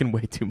right now. talking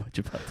way too much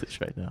about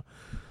this right now.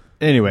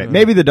 Anyway,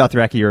 maybe the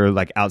Dothraki are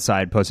like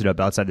outside, posted up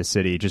outside the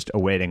city, just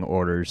awaiting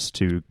orders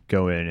to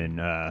go in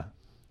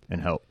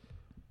and help.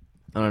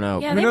 I don't know.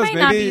 Yeah, Who they knows, might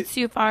not be maybe-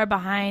 too far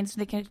behind, so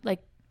they can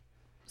like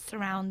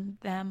surround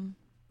them.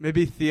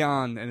 Maybe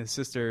Theon and his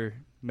sister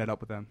met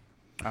up with them.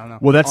 I don't know.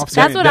 Well, that's-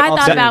 That's what I thought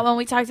offsetting. about when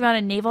we talked about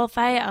a naval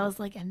fight. I was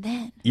like, and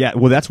then Yeah,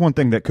 well, that's one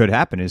thing that could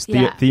happen is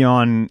Yeah.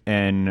 Theon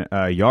and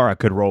Yara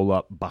could roll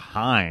up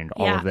behind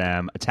all Yeah. of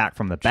them, attack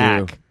from the True.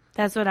 back.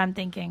 that's what I'm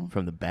thinking.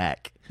 From the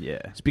back. Yeah.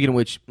 Speaking of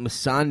which,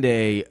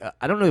 Missandei,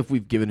 I don't know if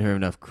we've given her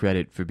enough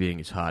credit for being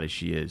as hot as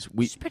she is.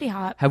 She's pretty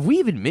hot. Have we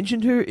even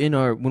mentioned her in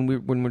our when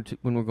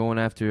we're going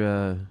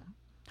after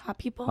Hot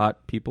people?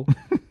 hot people?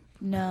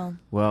 No,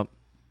 Well,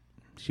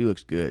 she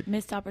looks good.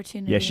 missed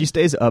opportunity. Yeah, she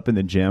stays up in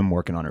the gym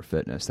working on her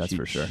fitness, that's She-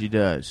 for sure. She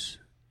does.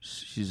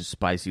 She's a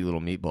spicy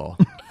little meatball.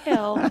 Ew.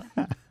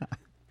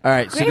 All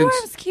right, Grey so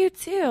Worm's cute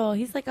too.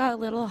 He's like a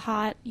little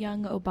hot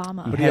young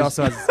Obama. But he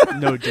also has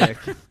no dick,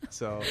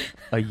 so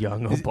a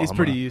young he's Obama.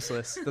 pretty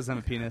useless. Doesn't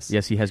have a penis.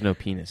 Yes, he has no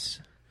penis.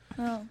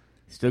 Oh.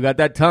 Still got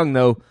that tongue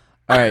though.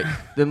 All right,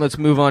 then let's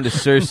move on to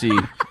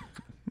Cersei.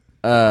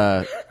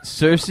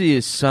 Cersei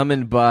is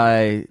summoned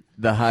by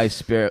the High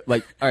Sparrow.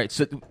 Like, all right,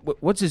 so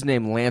what's his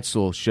name?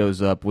 Lancel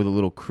shows up with a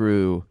little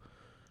crew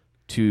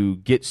to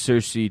get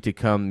Cersei to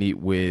come meet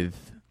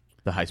with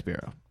the High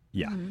Sparrow,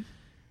 Yeah. Mm-hmm.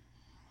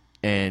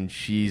 and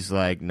she's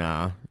like,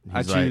 "Nah." I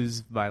He's like, choose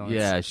violence.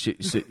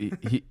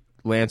 Yeah,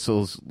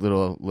 Lancel's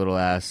little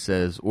ass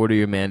says, "Order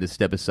your man to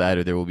step aside,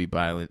 or there will be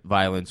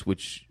violence,"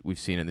 which we've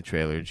seen in the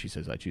trailer. And she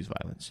says, "I choose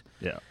violence."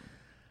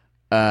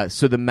 Yeah.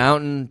 So the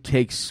Mountain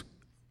takes,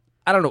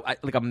 I don't know,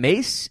 like a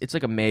mace. It's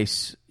like a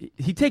mace.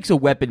 He takes a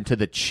weapon to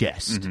the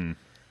chest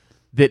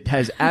that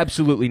has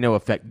absolutely no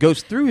effect.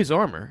 Goes through his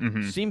armor,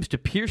 seems to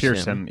pierce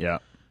him, yeah.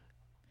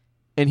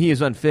 and he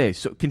is unfazed.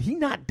 So can he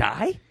not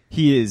die?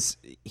 He is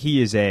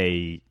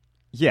a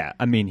yeah,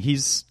 I mean,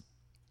 he's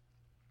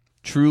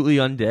Truly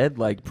undead?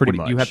 Like Pretty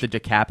what, you much. have to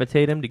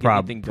decapitate him to get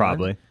anything done?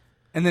 probably.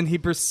 And then he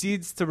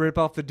proceeds to rip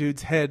off the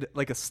dude's head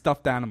like a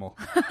stuffed animal.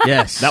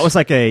 Yes, That was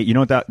like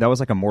that was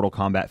like a Mortal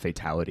Kombat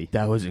fatality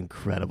that was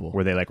incredible.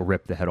 where they like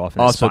rip the head off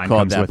and Also the spine called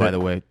comes that, with by it. the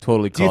way.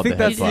 Totally Do you called think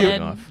the head that's the- falling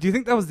did. off. Do you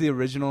think that was the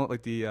original,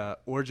 like the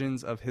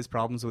origins of his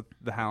problems with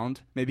the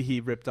Hound? Maybe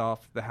he ripped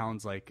off the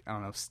Hound's, like, I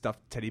don't know, stuffed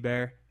teddy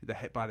bear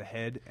by the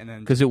head, and then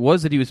Because it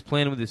was that he was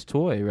playing with his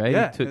toy, right?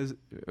 yeah, He took- it was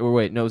or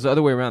wait, no, it was the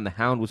other way around. The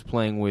Hound was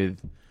playing with...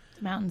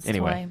 The Mountain's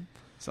Anyway. toy.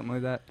 something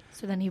like that.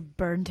 So then he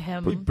burned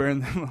him. He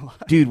burned them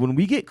alive. Dude, when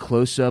we get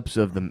close-ups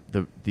of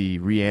the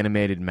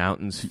reanimated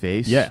Mountain's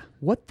face, Yeah.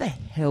 what the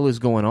hell is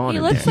going on He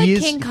in looks there? like He is-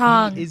 King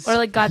Kong he is- or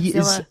like He is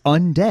Godzilla.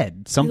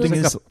 undead. Something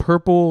like is a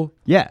purple...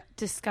 yeah.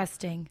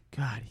 Disgusting.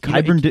 God,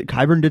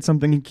 Kyburn did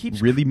something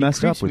keeps really it messed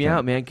creeps up with me him.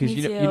 out, man. Because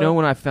Me you too. know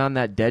when I found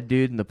that dead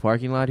dude in the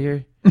parking lot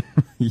here,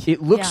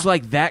 it looks Yeah.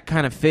 like that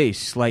kind of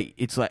face. Like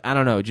it's like I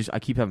don't know. Just I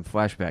keep having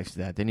flashbacks to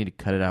that. They need to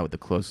cut it out with the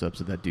close-ups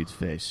of that dude's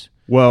face.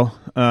 Well,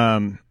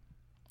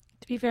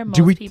 To be fair, Do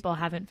most we- people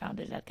haven't found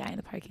a dead guy in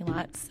the parking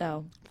lot.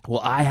 So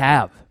Well, I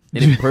have,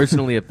 and it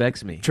personally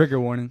affects me. Trigger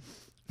warning.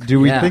 do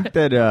we Yeah. think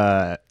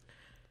that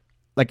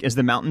like is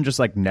the Mountain just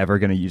like never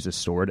going to use a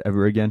sword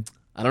ever again?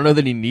 I don't know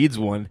that he needs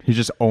one. He's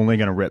just only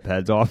going to rip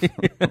heads off,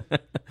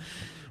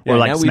 Yeah, or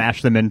like now we-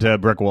 smash them into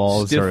brick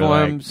walls,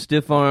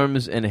 Stiff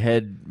arms, and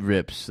head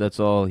rips. That's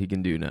all he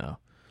can do now.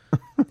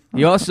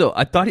 He also,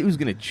 I thought he was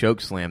gonna choke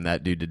slam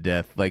that dude to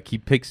death. Like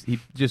he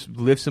just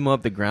lifts him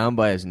off the ground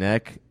by his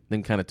neck,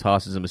 then kind of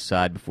tosses him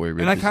aside before he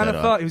rips And I his kind head of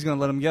off. thought he was going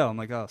to let him go. I'm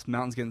like, oh, this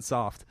mountain's getting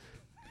soft.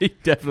 He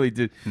definitely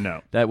did.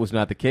 No. That was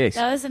not the case.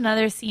 that was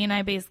another scene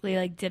I basically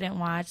like didn't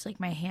watch. Like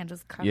my hand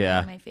was covering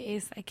Yeah. my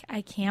face.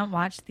 I can't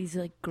watch these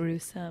like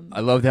gruesome.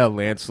 I loved how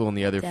Lancel and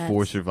the other Deaths.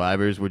 4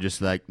 survivors were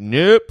just like,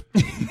 nope,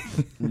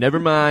 never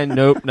mind,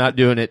 nope, not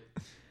doing it.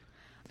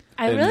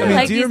 I and, really I I mean,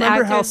 like do you these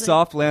remember how actors, like-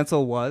 soft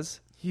Lancel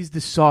was? He's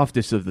the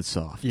softest of the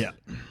soft. Yeah.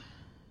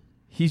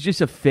 He's just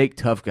a fake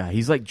tough guy.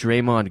 He's like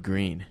Draymond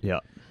Green.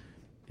 Yeah.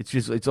 It's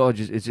just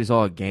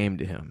all a game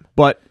to him.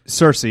 But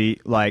Cersei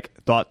like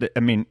thought that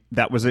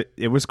that was it.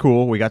 It was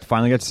cool. We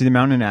finally got to see the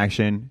Mountain in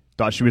action.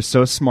 Thought she was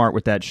so smart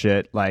with that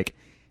shit. Like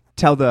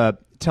tell the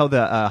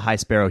High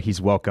Sparrow he's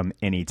welcome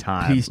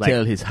anytime. Please Like,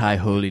 tell His High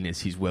Holiness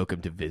he's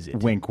welcome to visit.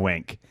 wink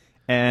wink.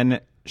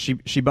 And she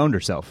boned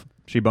herself.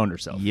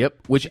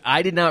 Yep, which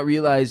I did not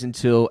realize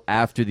until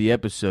after the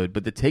episode.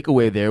 But the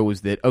takeaway there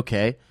was that,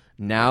 okay,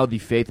 now the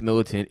Faith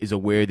Militant is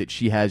aware that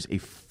she has a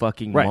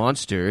fucking Right.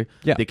 monster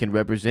Yeah. that can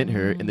represent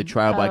her in the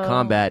trial by Oh.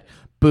 combat.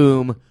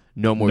 Boom,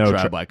 no more No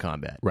trial tri- by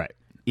combat. Right.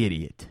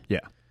 Idiot. Yeah.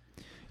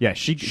 Yeah.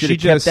 She Should have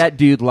kept that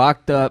dude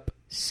locked up,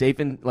 safe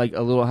in like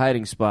a little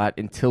hiding spot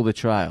until the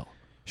trial.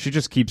 She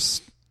just keeps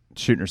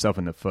shooting herself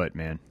in the foot,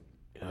 man.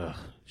 Ugh,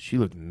 she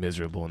looked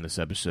miserable in this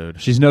episode.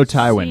 She's no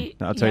Tywin. She-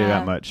 I'll tell you yeah.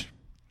 that much.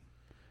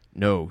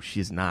 No, she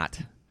is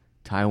not.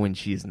 Tywin,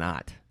 she is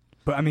not.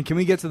 But, I mean, can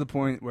we get to the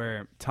point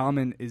where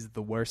Tommen is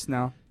the worst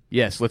now?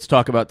 Yes, let's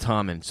talk about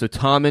Tommen. So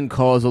Tommen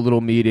calls a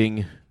little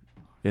meeting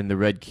in the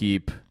Red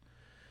Keep.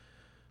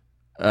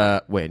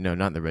 Wait, no,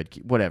 not in the Red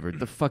Keep. Whatever,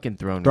 the fucking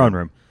throne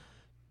Room.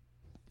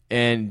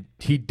 And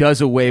he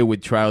does away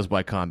with trials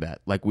by combat,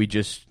 like we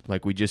just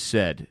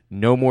said.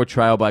 No more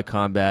trial by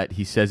combat.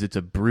 He says it's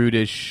a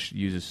brutish,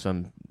 uses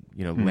some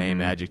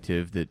lame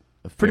adjective that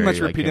a Pretty fairy much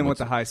like repeating him what would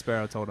the say. High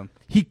Sparrow told him.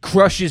 He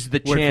crushes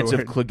the Word for chance of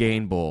word.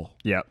 Clegane Bowl.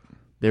 Yep.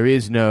 There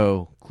is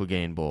no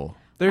Clegane Bowl.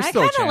 There's I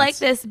still a kind chance. of like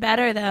this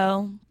better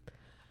though.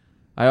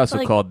 I also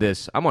Like- called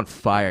this. I'm on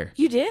fire.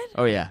 You did?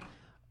 Oh yeah.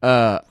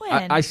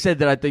 When? I said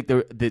that I think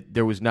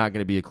there was not going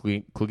to be a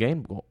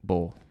Clegane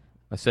Bowl.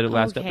 I said it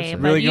last Okay, episode.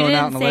 but Really you going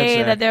out didn't on a ledge say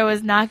there. that there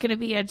was not going to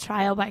be a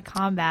trial by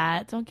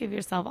combat. Don't give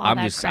yourself all that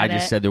I credit.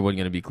 just said there wasn't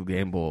going to be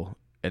Clegane Bowl,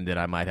 and that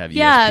I might have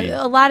yeah,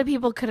 ESP. a lot of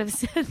people could have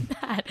said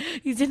that.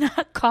 You did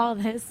not call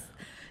this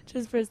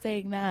just for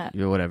saying that.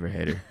 You're whatever,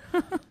 hater.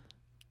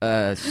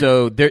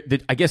 So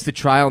I guess the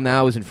trial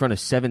now is in front of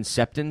 7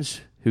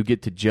 Septons who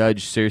get to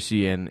judge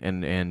Cersei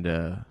and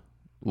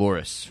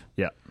Loras.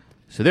 Yeah.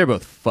 So they're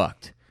both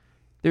fucked.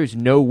 There's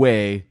no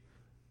way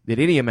that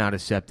any amount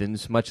of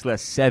Septons, much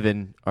less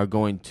 7, are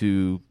going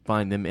to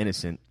find them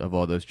innocent of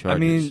all those charges. I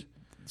mean,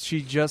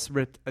 she just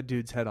ripped a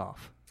dude's head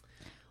off.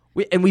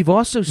 And we've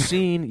also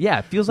seen,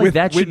 it feels like With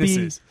that should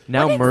witnesses. be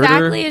now What murder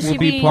exactly is will she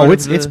be being- part Oh,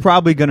 of it's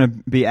probably going to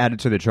be added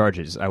to the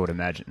charges, I would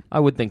imagine. I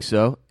would think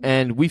so.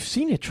 And we've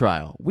seen a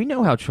trial. We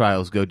know how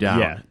trials go down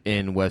Yeah.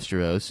 in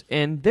Westeros,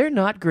 and they're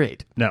not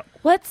great. No.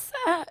 What's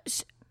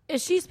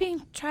is she's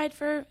being tried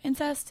for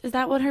incest? Is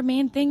that what her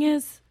main thing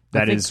is?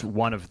 That think- is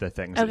one of the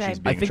things Okay. that she's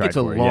I being think tried it's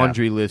a for, yeah.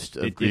 laundry list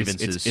of It is-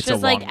 grievances. it's Just a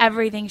like long-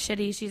 everything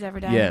shitty she's ever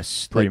done.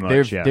 Yes, Pretty like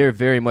much, yeah. they're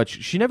very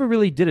much. She never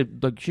really did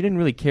it. Like she didn't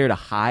really care to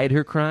hide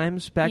her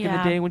crimes back in the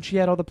Yeah. day when she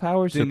had all the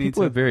powers. So Didn't need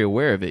people to. are very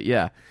aware of it.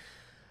 Yeah,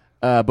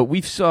 but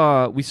we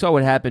saw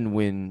what happened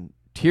when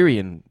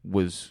Tyrion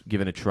was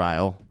given a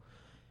trial,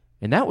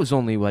 and that was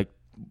only like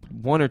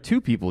 1 or 2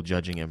 people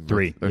judging him.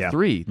 Three, or yeah.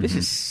 3. This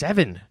is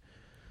 7.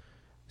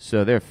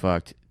 So they're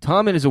fucked.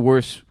 Tommen is a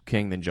worse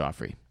king than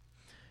Joffrey.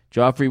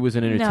 Joffrey was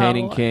an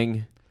entertaining No.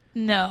 king.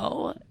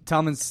 No.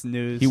 Tommen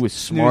snooze. He was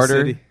Snooze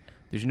smarter. City.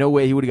 There's no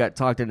way he would have got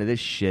talked into this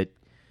shit.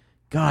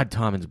 God,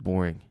 Tommen's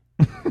boring.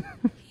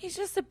 He's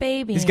just a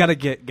baby. He's got to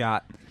get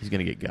got. He's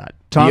gonna get got.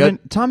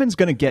 Tommen's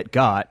going to get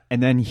got,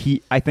 and then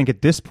I think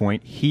at this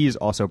point, he's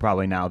also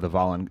probably now the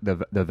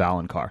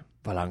Valonqar.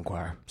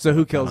 Valonqar. So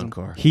who kills him?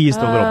 Valonqar. He's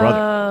the little brother.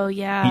 Oh,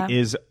 yeah. He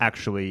is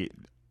actually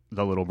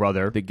the little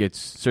brother. That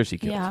gets Cersei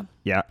killed. Yeah.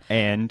 Yeah,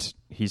 and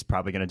he's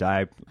probably going to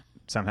die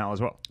somehow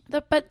as well.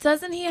 But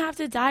doesn't he have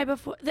to die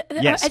before?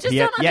 Yes, I just he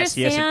don't yes,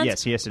 understand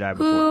he has to die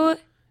before. who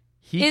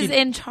He is could-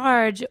 in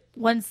charge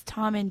once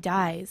Tommen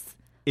dies.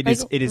 It Like,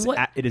 is.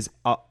 what-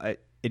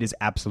 It is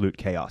absolute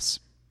chaos.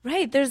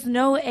 Right, there's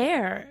no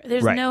heir.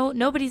 There's Right.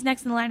 nobody's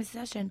next in the line of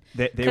succession.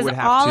 They Because would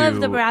have all to.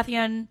 of the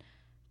Baratheon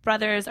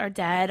brothers are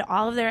dead.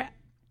 All of their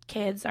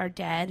kids are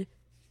dead.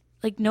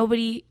 Like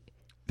nobody.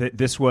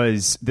 This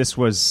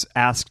was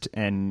asked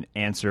and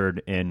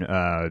answered in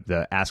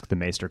the Ask the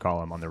Maester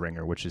column on the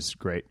Ringer, which is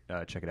great.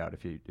 Check it out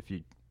if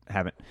you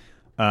haven't.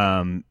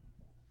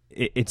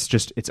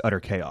 It's utter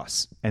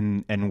chaos,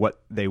 and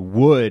what they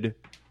would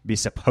be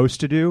supposed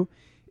to do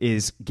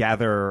is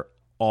gather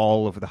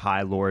all of the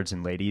high lords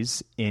and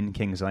ladies in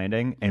King's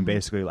Landing and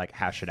basically like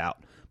hash it out.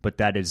 But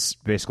that is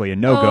basically a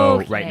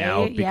no-go right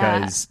now Okay, yeah.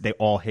 because they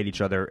all hate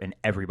each other and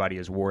everybody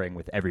is warring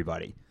with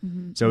everybody.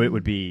 So it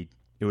would be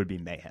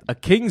mayhem. A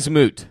king's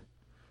moot.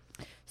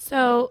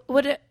 So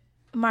would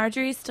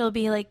Marjorie still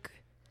be like?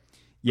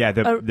 Yeah,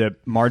 the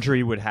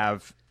Marjorie would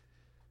have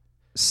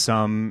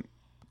some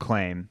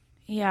claim,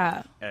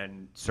 Yeah,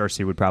 and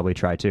Cersei would probably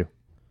try too,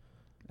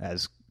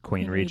 as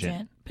Queen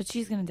Regent. but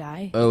she's gonna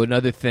die. Oh,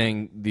 another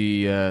thing.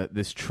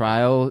 This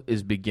trial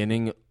is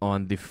beginning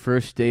on the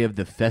first day of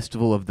the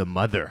Festival of the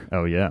Mother.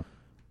 Oh yeah.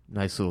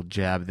 Nice little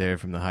jab there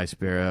from the High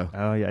Sparrow.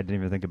 Oh yeah, I didn't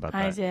even think about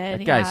I that. did.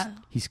 That guy's Yeah.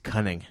 he's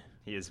cunning.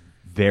 He is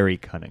very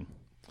cunning.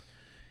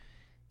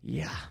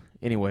 Yeah.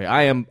 Anyway,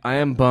 I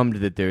am bummed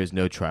that there is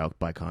no trial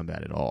by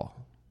combat at all.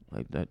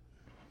 Like that.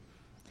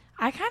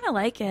 I kind of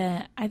like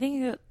it. I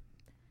think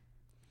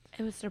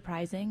it was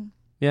surprising.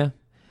 Yeah.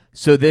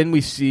 So then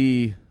we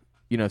see,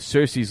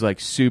 Cersei's like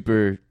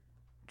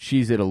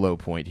she's at a low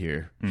point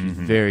here. She's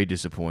very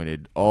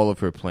disappointed. All of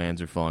her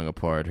plans are falling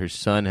apart. Her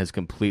son has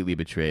completely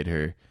betrayed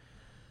her.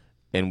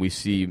 And we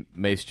see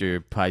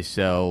Maester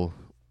Pycelle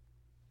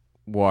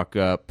walk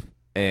up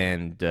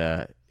and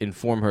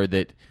inform her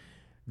that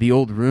the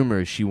old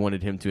rumors she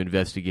wanted him to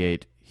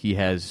investigate, he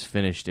has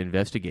finished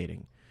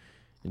investigating.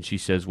 And she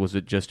says, was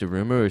it just a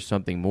rumor or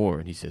something more?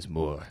 And he says,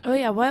 more. Oh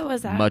yeah, what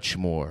was that? Much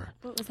more.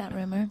 What was that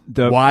rumor?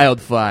 The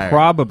Wildfire.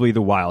 probably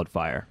the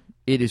wildfire.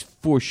 It is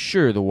for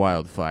sure the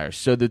wildfire.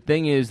 So the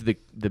thing is, the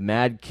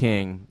Mad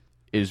King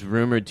is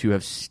rumored to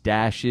have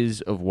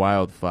stashes of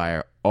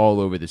wildfire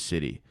all over the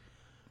city.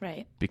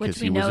 Right. Because Which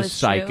we he was know a is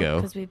psycho.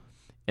 True, 'cause we've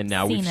And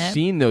now we've Seen it.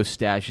 seen those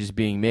stashes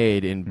being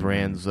made in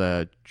Bran's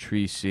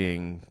tree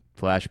seeing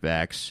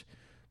flashbacks,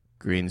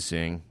 green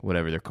seeing,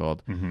 whatever they're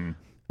called.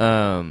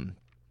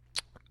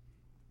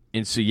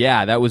 And so,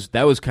 yeah, that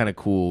was kind of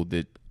cool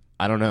that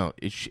I don't know.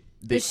 Is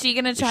she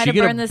gonna try is she to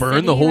gonna burn the burn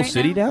city the whole right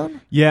city now?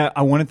 down? Yeah,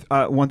 I wanted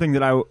one thing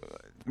that I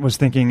was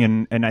thinking,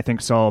 and I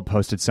think Saul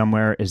posted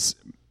somewhere, is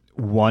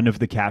one of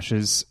the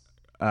caches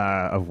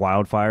of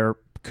wildfire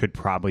could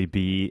probably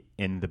be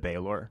in the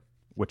Baylor,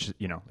 which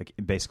like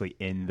basically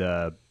in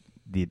the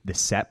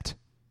sept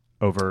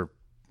over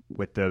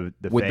with the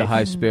With the faith.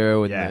 High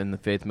Sparrow and, Yeah. and the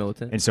Faith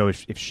Militant. And so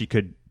if she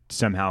could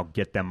somehow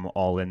get them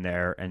all in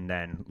there and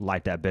then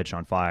light that bitch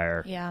on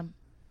fire, Yeah,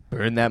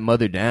 Burn that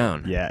mother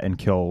down. yeah, and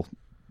kill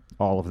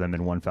all of them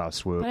in one foul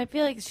swoop. but I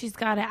feel like she's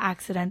got to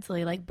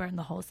accidentally like burn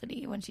the whole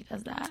city when she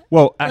does that.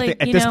 Well, Like,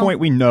 at you this know- point,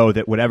 we know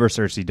that whatever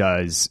Cersei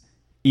does,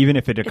 even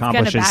if it gonna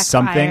accomplishes backfire.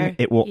 something,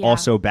 it will Yeah.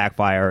 also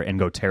backfire and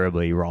go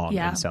terribly wrong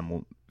Yeah. in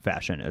some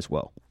fashion as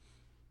well.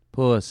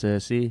 Poor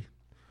Cersei.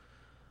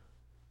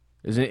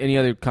 Is there any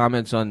other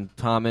comments on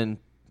Tommen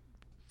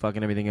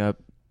fucking everything up?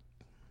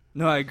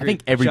 No, I agree.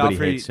 think everybody Joffrey,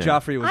 hates him.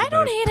 Joffrey was I a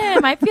don't better- hate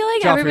him. I feel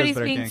like Joffrey was everybody's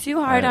better being king.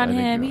 too hard I on think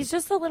him. you're He's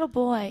just a little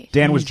boy.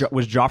 Dan, was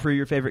Joffrey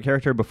your favorite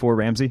character before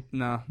Ramsay?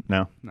 No,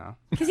 No. no,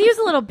 Because he was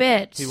a little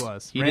bitch. he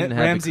was. He didn't have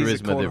Ramsay's the a charisma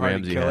that cold-hearted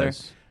Ramsay killer.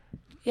 has.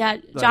 Yeah,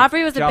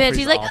 Joffrey was a bitch. Joffrey's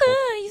He's like, awful.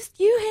 oh,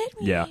 you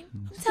hit me. Yeah.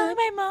 I'm telling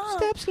my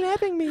mom.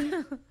 slapping me.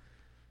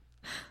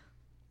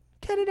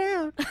 Cut it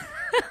out.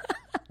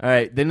 All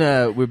right, then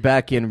we're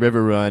back in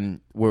River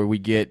Run where we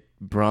get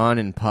Bronn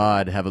and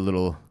Pod have a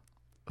little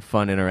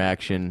fun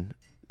interaction.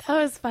 That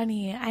was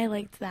funny. I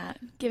liked that.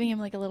 Giving him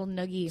like a little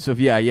noogie. So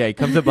yeah, he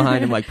comes up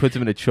behind him, like puts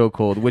him in a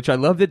chokehold, which I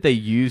love that they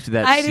used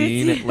that I do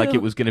scene too. like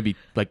it was going to be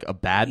like a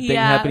bad thing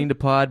Yeah. happening to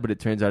Pod, but it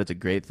turns out it's a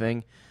great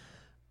thing.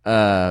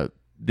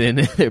 Then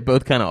they're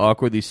both kind of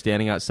awkwardly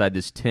standing outside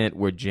this tent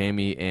where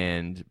Jaime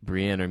and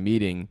Brienne are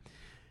meeting,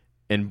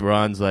 and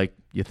Bronn's like,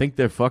 "You think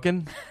they're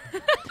fucking?"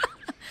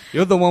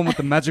 You're the one with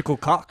the magical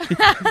cock.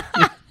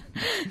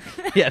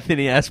 Yeah. Then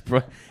he asked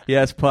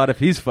Pod if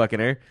he's fucking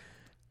her.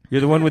 You're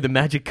the one with the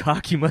magic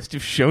cock. You must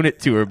have shown it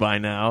to her by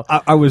now.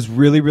 I was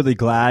really, really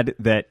glad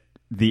that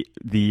the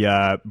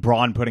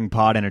Bronn putting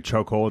Pod in a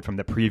chokehold from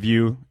the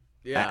preview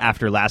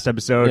after last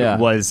episode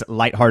was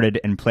lighthearted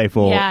and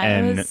playful Yeah, it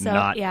and was so-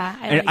 not. yeah,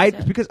 I and liked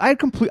it. because I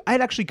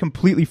had actually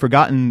completely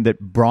forgotten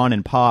that Bronn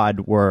and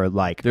Pod were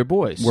like They're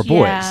boys. Were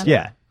boys. Yeah.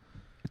 Yeah,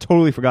 I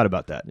totally forgot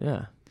about that.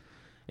 Yeah.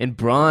 And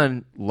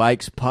Bronn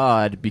likes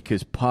Pod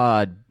because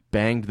Pod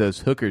banged those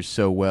hookers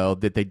so well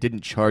that they didn't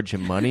charge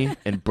him money,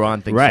 and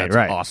Bronn thinks that's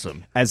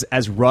awesome.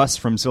 As Russ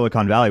from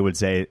Silicon Valley would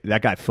say,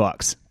 that guy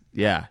fucks.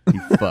 Yeah, he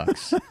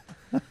fucks.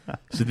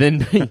 So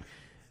then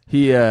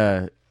he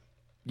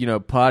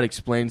Pod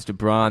explains to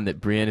Bronn that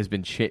Brienne has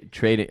been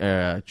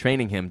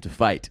training him to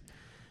fight.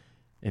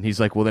 And he's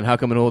like, well, then how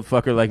come an old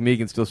fucker like me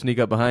can still sneak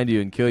up behind you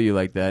and kill you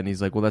like that? And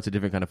he's like, well, that's a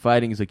different kind of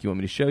fighting. He's like, you want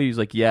me to show you? He's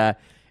like, yeah.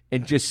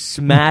 And just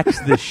smacks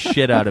the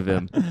shit out of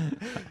him.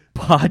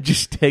 Pod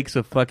just takes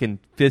a fucking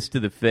fist to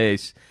the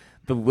face.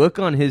 The look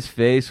on his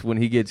face when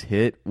he gets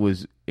hit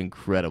was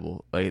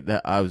incredible. Like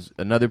that, I was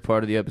another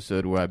part of the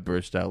episode where I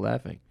burst out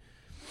laughing.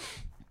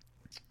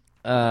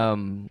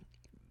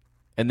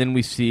 And then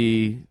we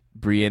see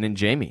Brienne and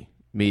Jaime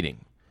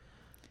meeting.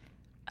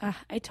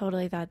 I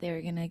totally thought they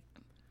were going to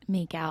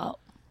make out.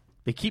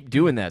 They keep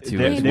doing that too.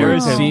 There- It's there where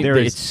is it a- seems there that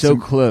is it's so some-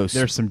 close.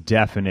 There's some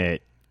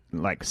definite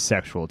like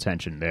sexual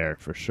tension there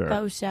for sure.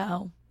 Faux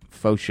show.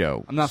 Faux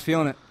show. I'm not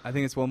feeling it. I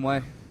think it's one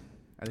way.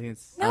 I think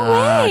it's No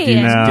way. Dude,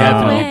 it's No.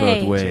 definitely way.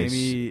 both ways.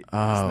 Jamie is Oh.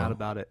 not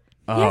about it.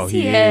 Oh, Yes,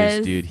 he he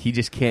is. dude. He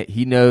just can't.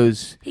 He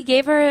knows. He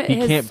gave her He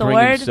his can't bring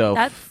sword.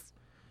 himself-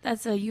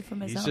 That's a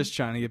euphemism. He's just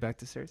trying to get back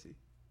to Cersei.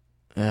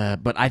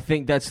 But I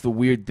think that's the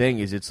weird thing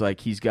is it's like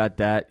he's got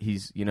that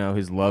he's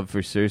his love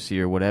for Cersei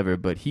or whatever,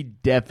 but he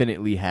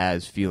definitely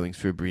has feelings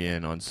for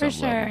Brienne on some for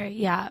sure. level.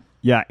 Yeah.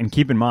 Yeah, and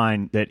keep in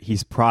mind that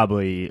he's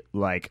probably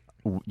like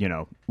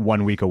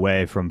 1 week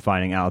away from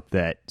finding out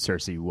that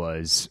Cersei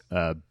was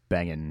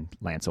banging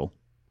Lancel.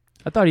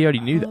 I thought he already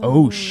knew that.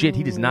 Oh shit,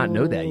 he does not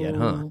know that yet,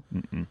 huh?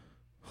 Mm-mm.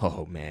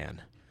 Oh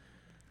man,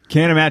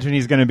 Can't imagine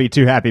he's going to be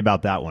too happy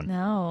about that one.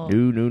 No.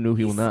 no,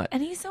 he will not.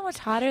 And he's so much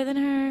hotter than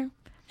her.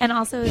 And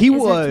also, He is her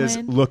was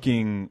twin.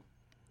 looking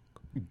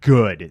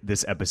good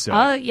this episode.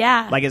 Oh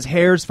yeah. Like his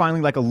hair's finally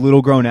like a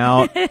little grown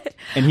out,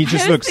 and he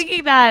just I was looks.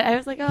 thinking that. I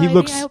was like, oh, He I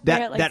looks hope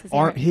Barrett likes his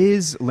hair.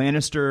 his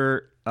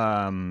Lannister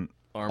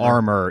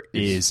armor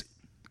is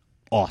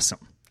awesome.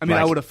 I mean,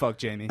 I Like, would have fucked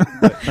Jamie.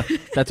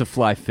 That's a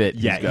fly fit.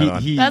 Yeah, he's got on.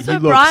 That's he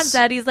what looks, Bronn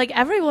said. He's like,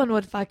 everyone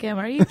would fuck him.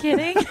 Are you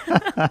kidding?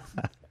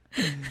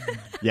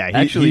 Yeah, he,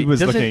 Actually, he was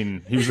doesn't-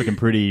 looking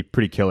pretty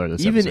killer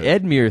this Even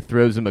episode. Edmure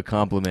throws him a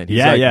compliment. He's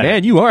Yeah, like, yeah.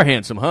 man, you are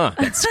handsome, huh?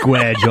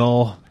 Square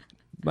Joel.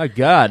 My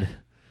God,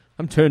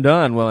 I'm turned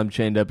on while I'm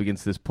chained up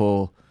against this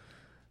pole.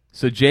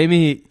 So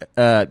Jaime,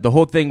 the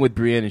whole thing with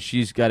Brienne is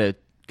she's got to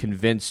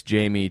convince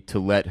Jaime to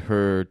let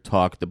her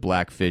talk the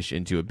Blackfish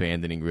into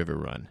abandoning River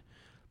Run,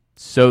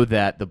 so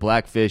that the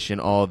Blackfish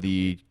and all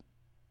the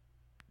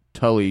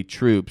Tully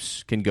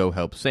troops can go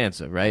help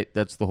Sansa. Right?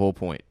 That's the whole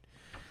point.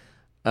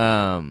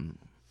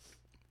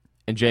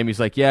 And Jaime's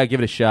like, yeah, give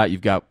it a shot.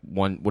 You've got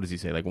one. What does he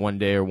say? Like 1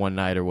 day or one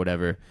night or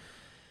whatever.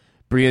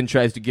 Brienne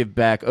tries to give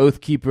back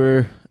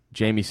Oathkeeper.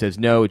 Jaime says,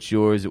 no, it's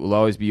yours. It will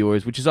always be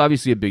yours, which is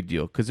obviously a big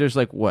deal because there's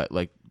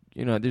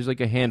there's like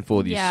a handful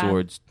of these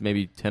swords,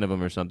 maybe 10 of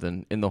them or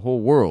something in the whole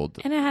world.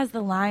 And it has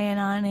the lion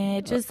on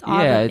it, just all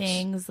the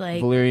things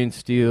like Valyrian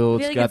steel.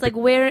 I feel like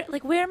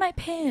it's where my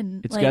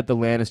pin? It's got the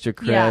Lannister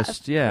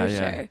crest. Yeah,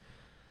 for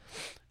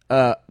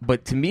sure.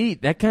 But to me,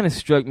 that kind of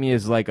struck me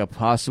as like a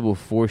possible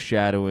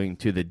foreshadowing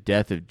to the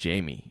death of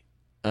Jaime.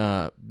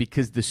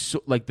 Because the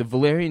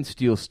Valyrian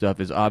steel stuff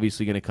is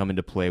obviously going to come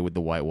into play with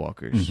the White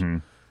Walkers. Mm-hmm.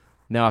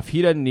 Now, if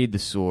he doesn't need the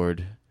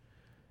sword,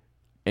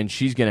 and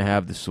she's going to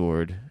have the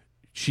sword,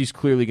 she's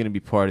clearly going to be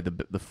part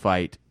of the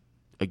fight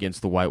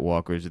against the White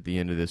Walkers at the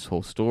end of this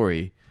whole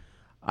story.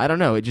 I don't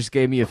know. It just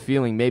gave me a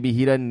feeling maybe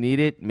he doesn't need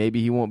it.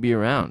 Maybe he won't be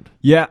around.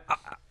 Yeah,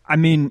 I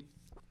mean,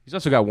 he's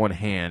also got one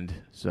hand,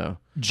 so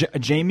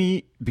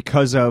Jaime,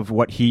 because of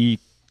what he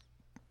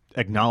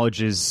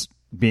acknowledges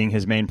being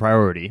his main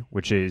priority,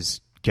 which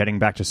is getting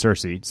back to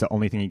Cersei. It's the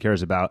only thing he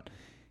cares about.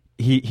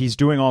 He's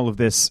doing all of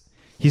this.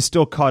 He's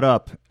still caught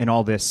up in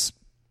all this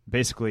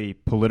basically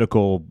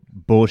political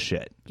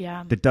bullshit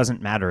that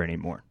doesn't matter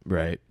anymore.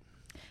 Right.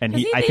 And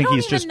I think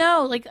he's just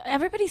know. Like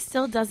everybody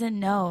still doesn't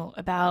know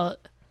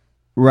about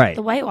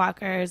the White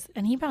Walkers,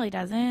 and he probably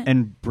doesn't.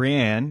 And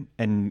Brienne,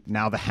 and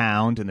now the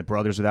Hound, and the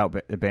Brothers Without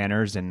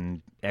Banners,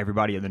 and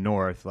everybody in the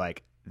North,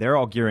 like they're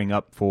all gearing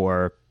up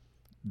for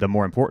the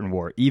more important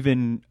war.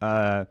 Even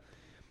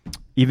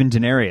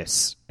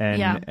Daenerys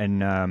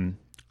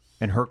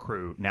and her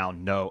crew now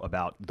know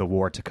about the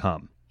war to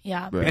come.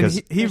 Yeah, right.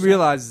 And he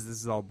realizes this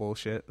is all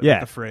bullshit.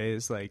 The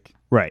phrase, like,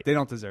 they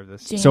don't deserve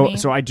this.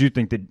 So I do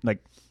think that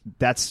like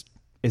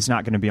it's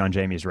not going to be on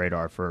Jaime's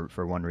radar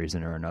for one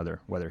reason or another,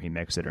 whether he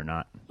makes it or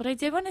not. What I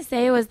did want to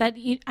say was that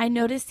I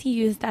noticed he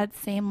used that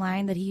same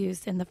line that he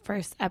used in the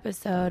first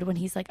episode when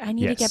he's like, "I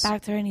need to get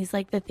back to her," and he's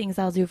like, "The things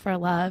I'll do for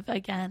love."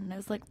 Again, and I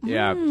was like,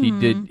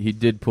 he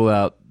did pull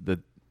out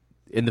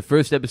in the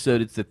first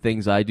episode. It's the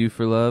things I do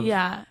for love.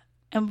 Yeah.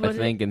 And I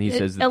think, and he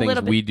says the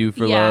things we do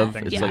for love.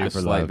 It's like a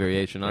slight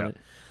variation on it.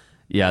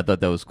 Yeah, I thought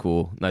that was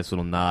cool. Nice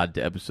little nod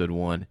to episode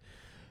 1.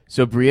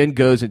 So Brienne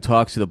goes and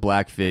talks to the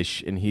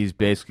Blackfish, and he's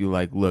basically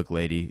like, "Look,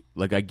 lady,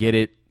 like I get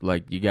it,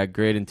 like you got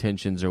great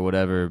intentions or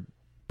whatever,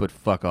 but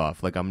fuck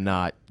off. Like I'm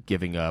not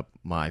giving up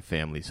my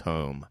family's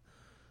home,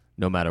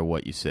 no matter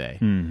what you say."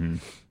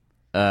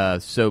 Mm-hmm.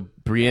 So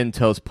Brienne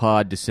tells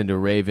Pod to send a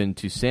raven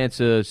to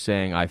Sansa,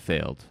 saying I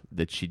failed,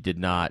 that she did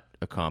not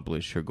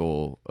accomplish her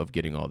goal of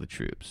getting all the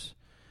troops.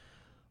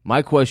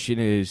 My question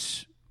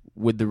is,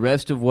 with the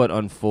rest of what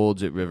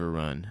unfolds at River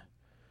Run,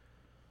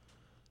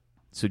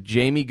 so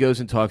Jaime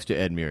goes and talks to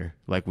Edmure,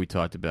 like we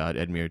talked about.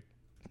 Edmure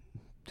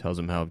tells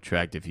him how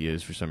attractive he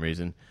is for some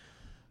reason.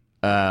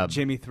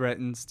 Jaime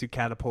threatens to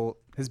catapult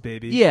his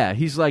baby. Yeah,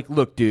 he's like,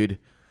 "Look, dude,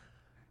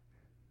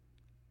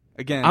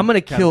 again, I'm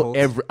going to kill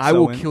I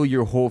will kill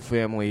your whole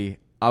family.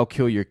 I'll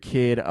kill your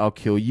kid. I'll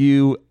kill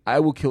you. I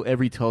will kill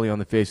every Tully on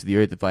the face of the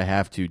earth if I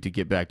have to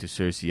get back to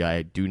Cersei.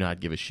 I do not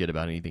give a shit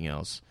about anything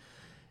else."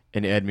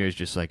 And Edmure's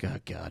just like, "Oh,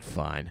 God,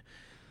 fine."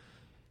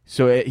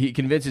 So he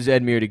convinces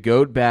Edmure to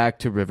go back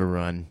to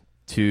Riverrun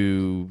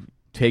to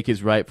take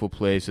his rightful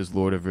place as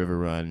Lord of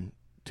Riverrun,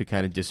 to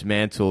kind of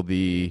dismantle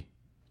the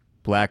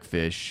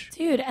Blackfish.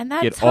 Dude, and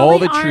that get all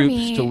the army...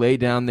 troops to lay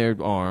down their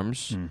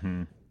arms.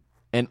 Mm-hmm.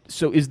 And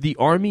so is the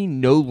army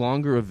no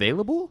longer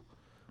available?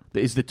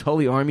 Is the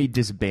Tully army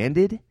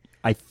disbanded?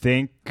 I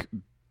think,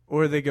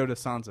 or they go to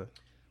Sansa.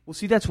 Well,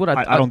 see, that's what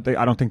I don't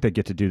think they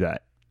get to do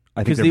that.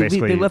 I think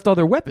they left all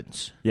their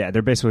weapons. Yeah,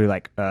 they're basically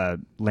like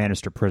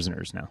Lannister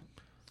prisoners now.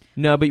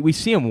 No, but we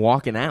see them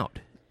walking out,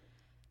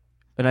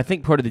 and I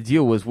think part of the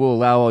deal was we'll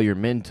allow all your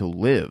men to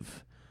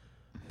live.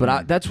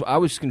 But I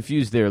was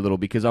confused there a little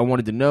because I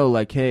wanted to know,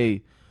 like,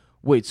 hey,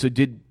 wait, so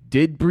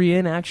did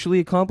Brienne actually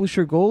accomplish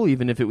her goal,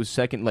 even if it was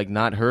second, like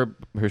not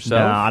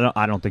herself? No,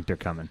 I don't think they're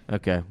coming.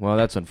 Okay, well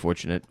that's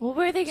unfortunate. Well,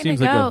 where are they going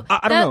to go?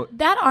 I don't know.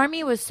 That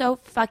army was so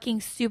fucking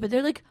stupid.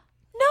 They're like,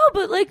 no,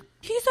 but like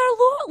he's our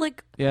lord.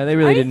 Like, yeah, they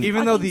really didn't.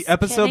 Even though the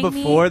episode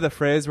before the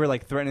phrase were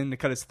like threatening to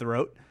cut his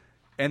throat,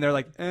 and they're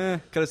like,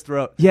 cut his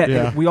throat.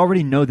 Yeah, we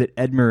already know that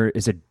Edmure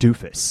is a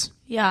doofus.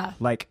 Yeah,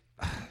 like,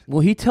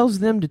 well, he tells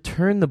them to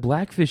turn the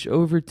Blackfish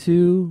over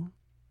to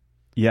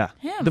him.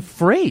 The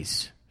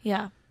phrase.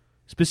 Yeah.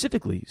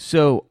 Specifically.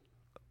 So,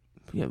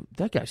 yeah,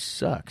 that guy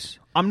sucks.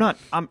 I'm not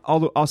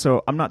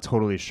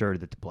totally sure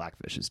that the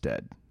Blackfish is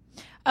dead.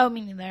 Oh,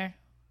 me neither.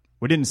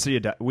 We didn't see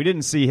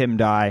him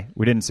die.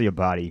 We didn't see a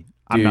body.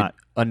 Dude,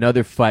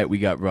 another fight we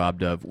got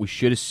robbed of. We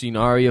should have seen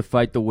Arya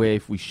fight the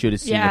waif. We should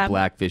have seen the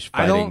Blackfish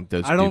fighting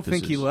those I don't doofuses.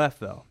 think he left,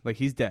 though. Like,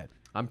 he's dead.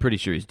 I'm pretty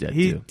sure he's dead,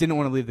 He too. didn't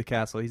want to leave the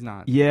castle. He's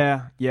not.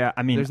 Yeah.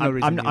 I mean,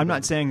 I'm not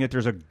would. saying that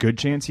there's a good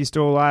chance he's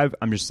still alive.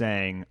 I'm just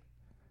saying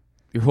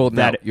You're holding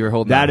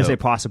that is a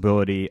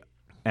possibility,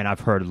 and I've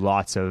heard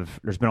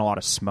there's been a lot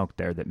of smoke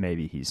there that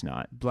maybe he's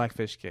not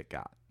Blackfish get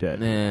got. dead.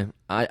 Nah,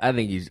 I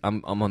think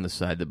I'm on the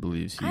side that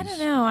believes he's. I don't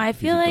know. I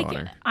feel like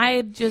goner.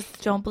 I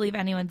just don't believe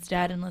anyone's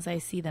dead unless I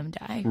see them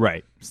die.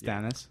 Right.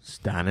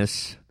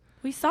 Stannis.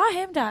 We saw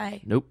him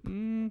die. Nope.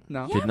 No.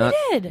 Yeah, Did not.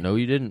 we did. No,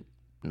 you didn't.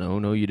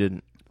 No, you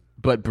didn't.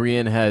 But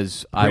Brienne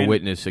has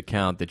eyewitness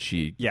account that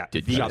she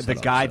did the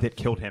guy that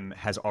killed him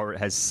has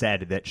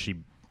said that she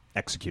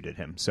executed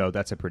him. So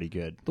that's a pretty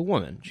good. The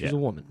woman. She's a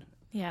woman.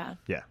 Yeah.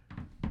 Yeah.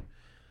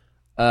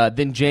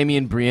 Then Jamie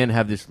and Brienne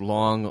have this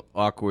long,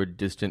 awkward,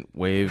 distant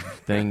wave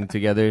thing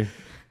together,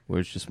 where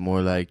it's just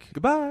more like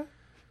Goodbye.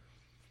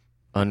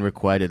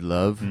 Unrequited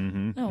love.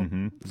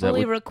 No,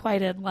 fully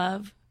requited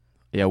love.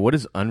 Yeah, what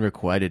does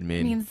unrequited mean?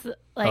 It means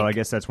like. I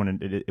guess that's when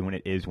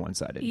it is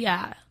one-sided.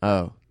 Yeah.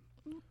 Oh,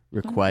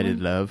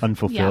 requited love.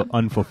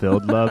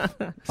 Unfulfilled love.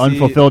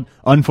 Unfulfilled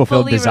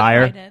Fully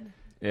desire. requited.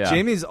 Yeah.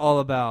 Jamie's all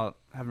about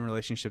having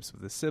relationships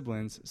with his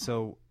siblings,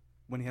 so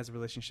when he has a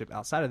relationship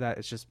outside of that,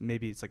 it's just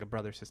maybe it's like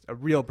a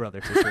real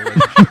brother-sister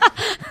relationship.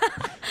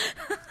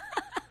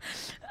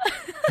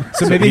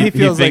 So maybe he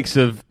feels thinks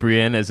of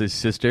Brienne as his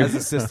sister. as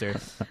a sister.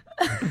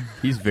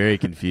 He's very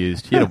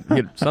confused. He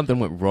had something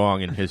went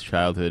wrong in his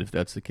childhood, if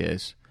that's the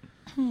case.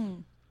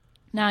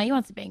 No, he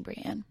wants to bang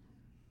Brienne.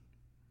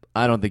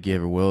 I don't think he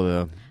ever will,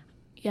 though.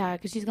 Yeah,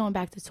 because she's going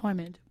back to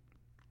Tormund.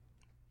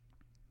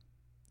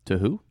 To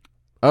who?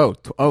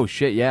 Oh,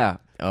 shit, yeah.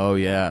 Oh,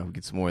 yeah, we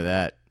get some more of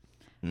that.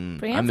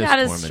 Brienne's got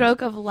a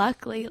stroke of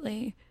luck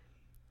lately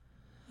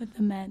with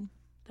the men,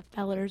 the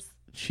fellers.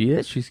 She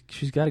is.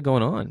 She's got it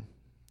going on.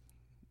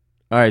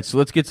 All right, so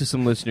let's get to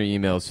some listener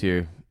emails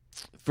here.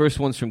 First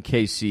one's from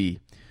KC,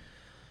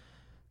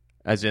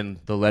 as in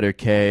the letter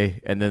K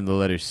and then the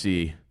letter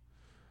C.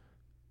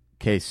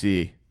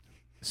 KC.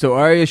 So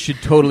Arya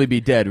should totally be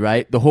dead,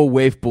 right? The whole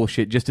waif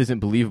bullshit just isn't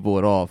believable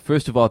at all.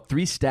 First of all,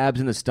 3 stabs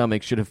in the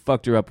stomach should have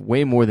fucked her up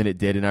way more than it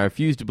did, and I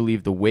refuse to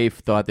believe the waif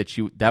thought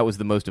that was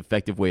the most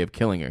effective way of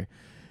killing her.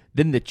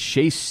 Then the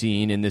chase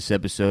scene in this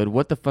episode,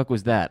 what the fuck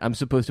was that? I'm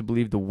supposed to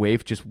believe the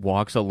waif just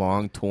walks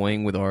along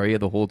toying with Arya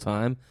the whole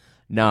time?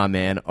 Nah,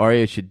 man,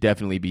 Arya should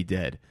definitely be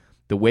dead.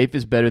 The waif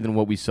is better than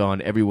what we saw,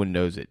 and everyone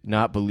knows it.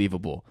 Not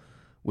believable.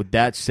 With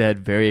that said,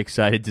 very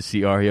excited to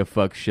see Arya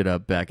fuck shit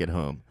up back at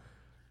home.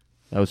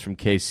 That was from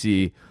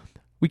KC.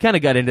 We kind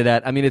of got into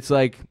that. I mean, it's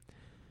like,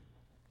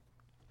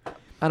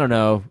 I don't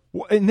know.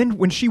 And then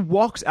when she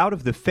walks out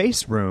of the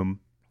face room,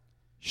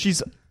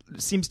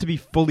 seems to be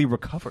fully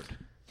recovered.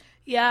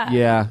 Yeah.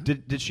 Yeah.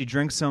 Did she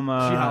drink some?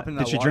 hop in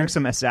that did she water? drink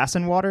some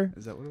assassin water?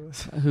 Is that what it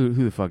was? Who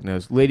the fuck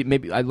knows?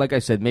 Like I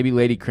said, maybe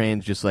Lady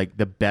Crane's just like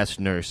the best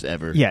nurse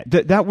ever. Yeah,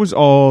 that was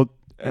all.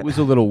 It was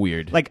a little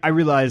weird. Like, I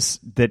realize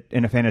that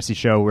in a fantasy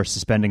show we're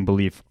suspending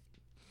belief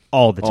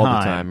all the time. All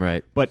the time,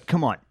 right. But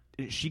come on,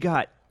 she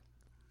got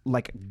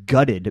like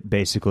gutted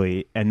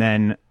basically, and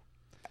then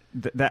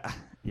that.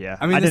 Yeah,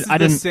 I mean, this is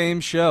the same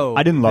show.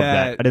 I didn't love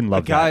that. I didn't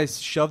love a guy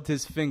shoved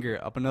his finger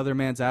up another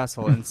man's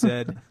asshole and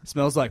said,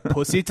 "Smells like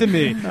pussy to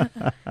me."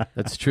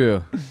 That's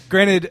true.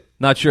 Granted,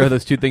 not sure how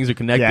those two things are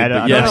connected. Yeah,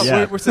 but no, yes.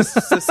 no, we're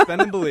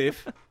suspending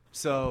belief.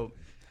 So,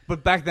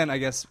 but back then, I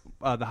guess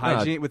the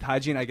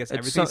hygiene, I guess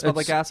everything smelled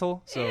like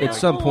asshole. So at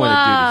some point, a dude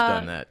has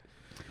done that.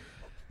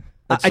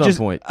 At some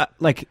point,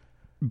 like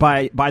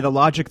by the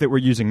logic that we're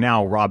using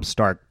now, Robb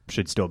Stark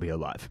should still be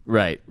alive.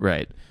 Right.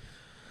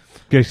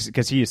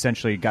 Because he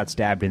essentially got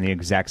stabbed in the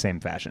exact same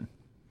fashion.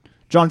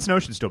 Jon Snow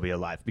should still be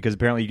alive because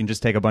apparently you can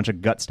just take a bunch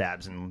of gut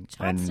stabs and.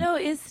 Jon Snow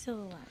is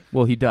still alive.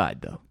 Well, he died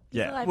though.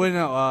 Yeah. Well,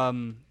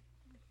 no.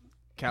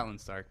 Catelyn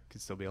Stark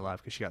could still be alive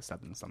because she got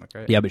stabbed in the stomach,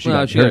 right? Yeah, but she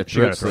got a throat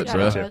throat slit,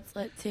 Throat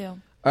slit too.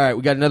 All right,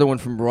 we got another one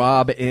from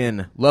Rob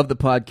in. Love the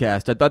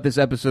podcast. I thought this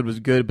episode was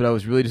good, but I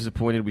was really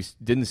disappointed we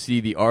didn't see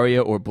the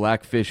Arya or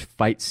Blackfish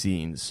fight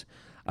scenes.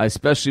 I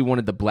especially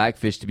wanted the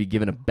Blackfish to be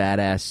given a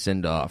badass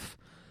send-off.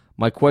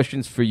 My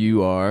questions for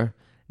you are,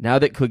 now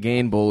that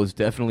Clegane Bowl is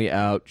definitely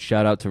out,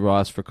 shout out to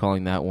Ross for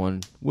calling that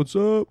one. What's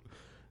up?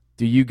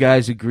 Do you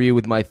guys agree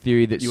with my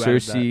theory that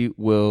Cersei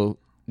will...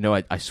 No,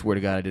 I swear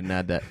to God I didn't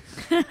add that.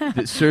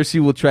 That Cersei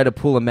will try to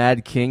pull a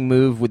Mad King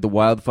move with the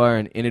wildfire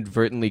and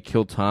inadvertently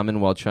kill Tommen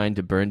while trying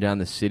to burn down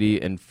the city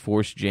and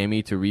force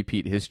Jaime to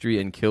repeat history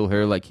and kill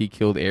her like he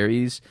killed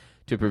Aerys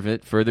to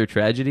prevent further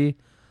tragedy?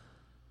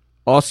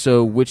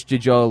 Also, which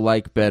did y'all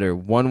like better?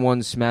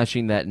 1-1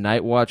 smashing that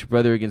Night Watch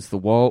brother against the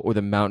wall or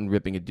the mountain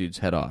ripping a dude's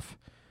head off?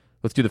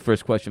 Let's do the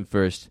first question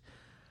first.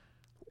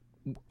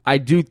 I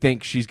do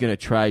think she's going to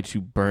try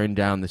to burn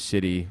down the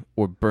city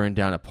or burn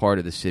down a part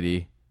of the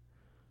city.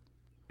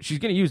 She's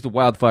going to use the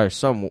wildfire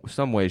some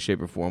way,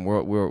 shape, or form.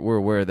 We're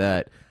aware of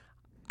that.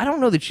 I don't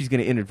know that she's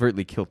going to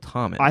inadvertently kill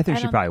Tommen. I think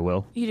she probably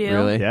will. You do?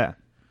 Really? Yeah.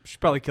 She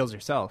probably kills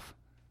herself,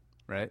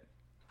 right?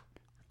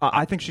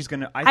 I think she's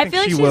going to... I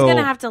feel like she's going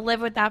to have to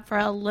live with that for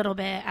a little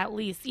bit, at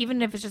least.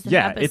 Even if it's just an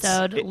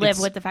episode, live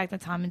with the fact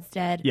that Tommen's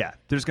dead. Yeah,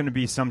 there's going to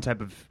be some type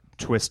of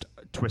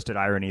twisted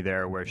irony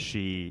there where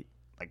she...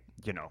 Like,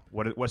 you know,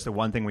 what's the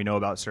one thing we know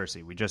about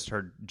Cersei? We just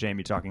heard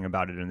Jaime talking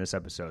about it in this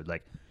episode.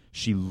 Like,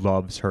 she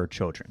loves her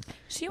children.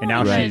 And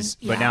now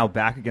but now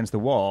back against the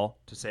wall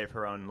to save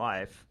her own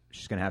life,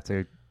 she's going to have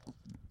to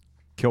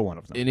kill one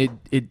of them.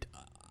 And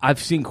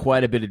I've seen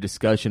quite a bit of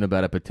discussion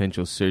about a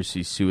potential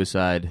Cersei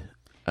suicide.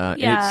 And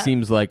it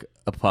seems like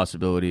a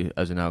possibility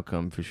as an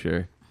outcome for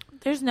sure.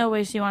 There's no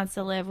way she wants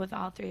to live with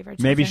all three of her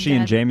children. Maybe she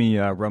dead. and Jaime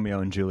Romeo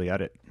and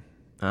Juliet it.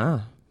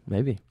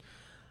 Maybe.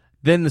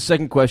 Then the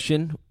second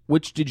question,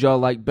 which did y'all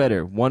like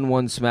better?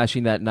 1-1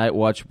 smashing that Night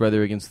Watch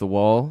brother against the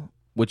wall,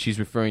 which he's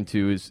referring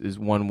to is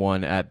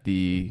 1-1 at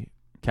the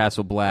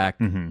Castle Black,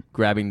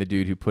 grabbing the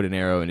dude who put an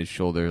arrow in his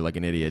shoulder like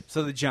an idiot.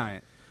 So the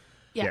giant.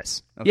 Yeah.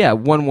 Yes. Okay. Yeah,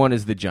 1-1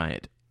 is the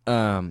giant.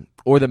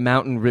 Or the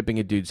mountain ripping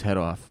a dude's head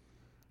off.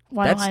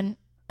 1-1.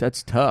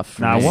 That's tough.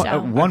 for Nah, me. So-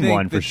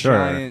 1-1 for sure.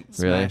 Giant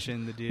Really?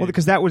 smashing the dude. Well,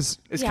 because that was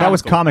It's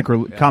comic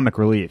comical. comic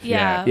relief.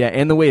 Yeah. Yeah,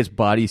 and the way his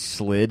body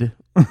slid.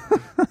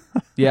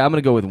 Yeah, I'm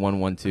going to go with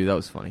 1-1 too. That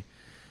was funny.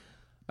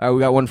 All right, we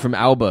got one from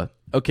Alba.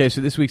 Okay,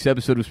 so this week's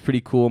episode was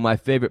pretty cool. My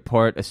favorite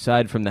part,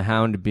 aside from the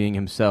Hound being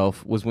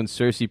himself, was when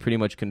Cersei pretty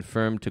much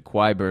confirmed to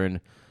Qyburn.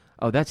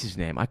 Oh, that's his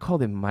name. I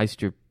called him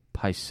Meister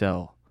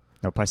Pycelle.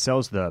 No,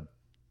 Pycelle's the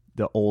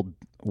old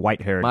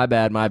white-haired. My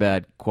bad.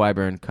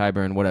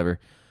 Qyburn, whatever.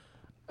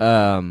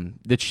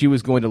 That she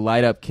was going to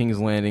light up King's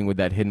Landing with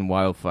that hidden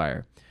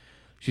wildfire.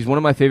 She's one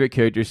of my favorite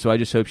characters, so I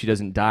just hope she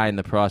doesn't die in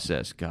the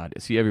process. God,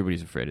 see,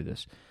 everybody's afraid of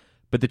this.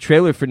 But the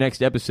trailer for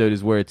next episode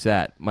is where it's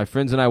at. My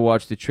friends and I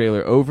watched the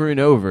trailer over and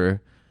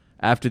over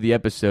after the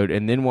episode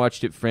and then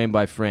watched it frame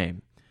by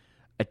frame.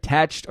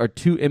 Attached are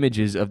 2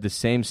 images of the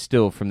same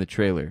still from the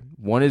trailer.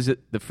 One is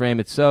the frame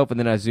itself, and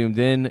then I zoomed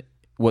in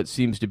what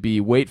seems to be,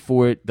 wait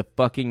for it, the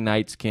fucking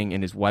Night's King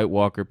and his White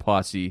Walker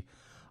posse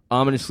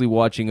ominously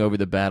watching over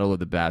the Battle of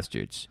the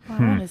Bastards. Oh, I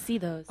want to see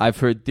those. I've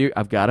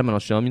got them, and I'll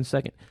show them in a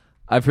second.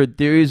 I've heard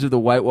theories of the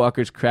White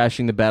Walkers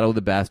crashing the Battle of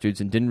the Bastards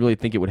and didn't really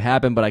think it would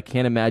happen, but I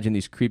can't imagine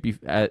these creepy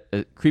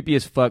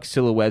as fuck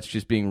silhouettes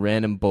just being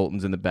random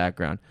Boltons in the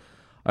background.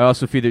 I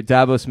also fear that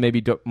Davos may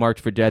be marked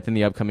for death in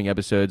the upcoming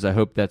episodes. I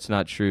hope that's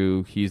not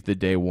true. He's the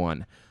Day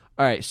One.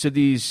 All right, so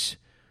these...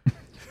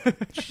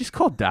 She just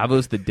called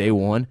Davos the Day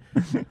One.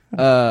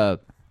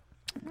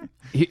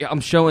 I'm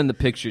showing the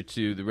picture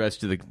to the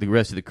rest of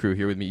the crew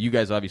here with me. You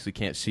guys obviously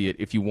can't see it.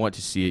 If you want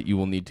to see it, you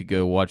will need to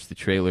go watch the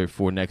trailer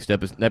for next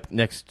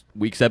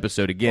week's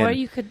episode again. Or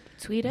you could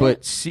tweet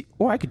it.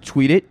 Or I could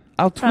tweet it.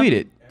 I'll tweet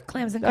it.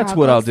 Clams and That's Cockles.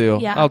 what I'll do.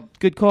 Yeah.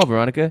 Good call,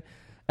 Veronica.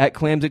 At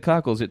Clams and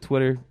Cockles at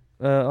Twitter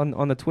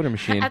on the Twitter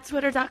machine. At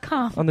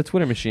twitter.com. On the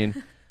Twitter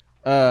machine.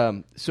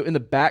 So in the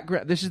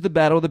background, this is the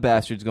Battle of the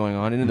Bastards going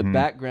on, and in the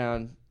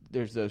background,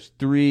 there's those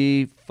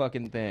 3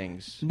 fucking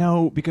things.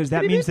 No, because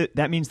that means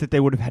that they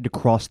would have had to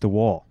cross the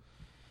wall.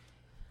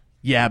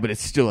 Yeah, but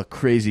it's still a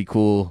crazy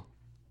cool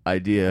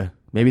idea.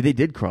 Maybe they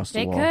did cross the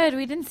They wall. could.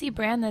 We didn't see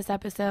Bran this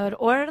episode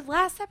or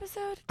last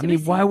episode. I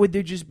mean, why would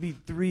there just be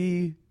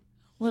 3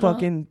 Little-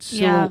 fucking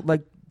yeah.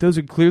 like those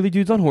are clearly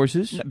dudes on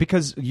horses?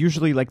 Because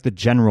usually, like, the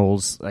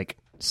generals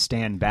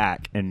stand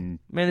back and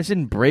Man, this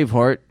isn't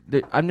Braveheart.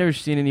 I've never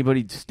seen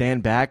anybody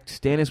stand back.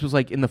 Stannis was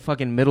like in the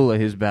fucking middle of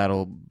his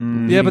battle.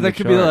 Yeah, but that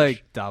could be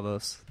like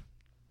Davos.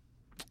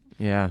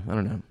 Yeah, I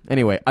don't know.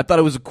 Anyway, I thought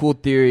it was a cool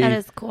theory. That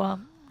is cool.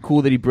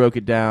 Cool that he broke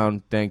it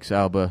down. Thanks,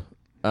 Alba.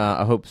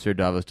 I hope Sir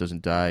Davos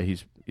doesn't die.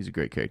 He's a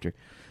great character.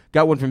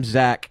 Got one from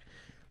Zach.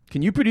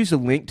 Can you produce a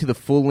link to the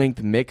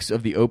full-length mix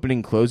of the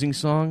opening closing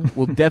song?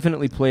 We'll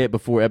definitely play it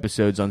before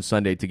episodes on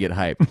Sunday to get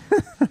hype.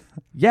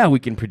 Yeah, we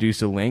can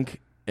produce a link.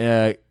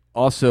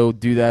 Also,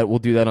 do that. We'll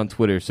do that on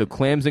Twitter. So,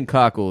 Clams and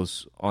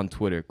Cockles on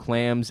Twitter.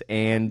 Clams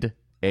and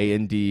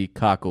A&D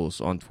Cockles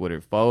on Twitter.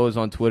 Follow us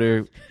on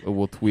Twitter. Or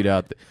we'll tweet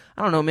out.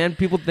 I don't know, man.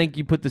 People think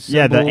you put the symbol.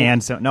 yeah, the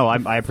and so no. I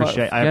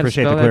appreciate the spell that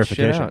shit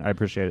clarification. out. I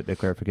appreciate the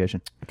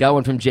clarification. Got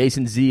one from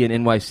Jason Z in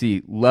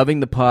NYC. Loving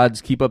the pods.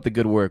 Keep up the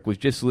good work. Was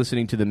just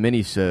listening to the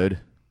mini-sode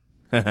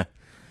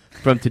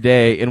from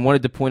today and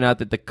wanted to point out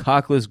that the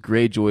cockless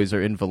Greyjoys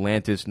are in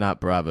Volantis, not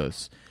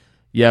Bravos.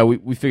 Yeah,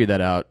 we figured that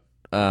out.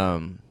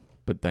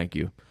 But thank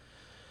you.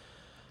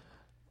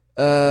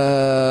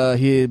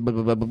 Here, blah,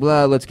 blah, blah, blah,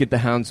 blah. Let's get the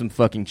Hound some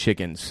fucking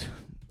chickens.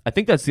 I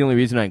think that's the only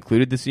reason I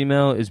included this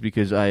email is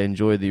because I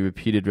enjoy the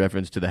repeated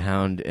reference to the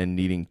Hound and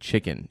needing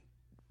chicken.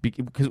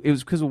 Because it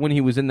was because when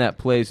he was in that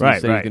place and he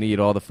said he was going to eat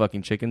all the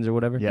fucking chickens or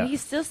whatever. Yeah. He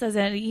still says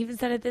it. He even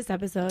said it this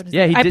episode.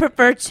 Yeah, he I did-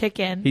 prefer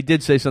chicken. He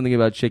did say something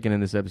about chicken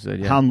in this episode.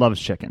 Yeah. Hound loves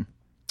chicken.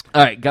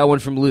 All right, got one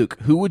from Luke.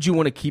 Who would you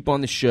want to keep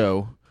on the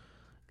show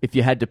if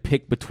you had to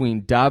pick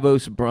between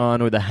Davos,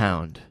 Bronn, or the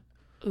Hound?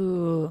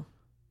 Ooh.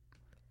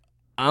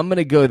 I'm going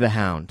to go the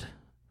Hound.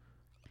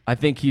 I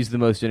think he's the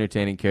most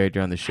entertaining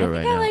character on the show I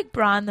right think I now. like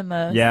Bronn the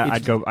most. Yeah,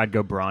 It's- I'd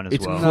go Bronn as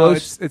it's well.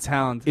 close. No, it's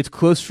Hound. It's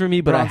close for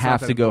me, but I Bronn's have not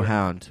to that go important.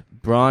 Hound.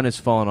 Bronn has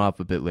fallen off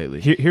a bit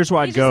lately. Here's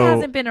where He I'd just go.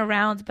 hasn't been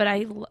around, but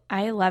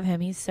I love him.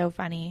 He's so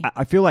funny.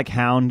 I feel like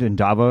Hound and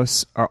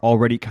Davos are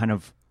already kind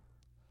of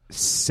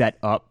set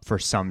up for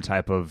some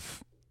type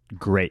of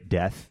great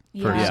death,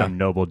 for Yeah. some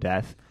noble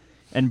death.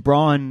 And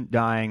Bronn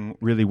dying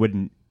really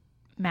wouldn't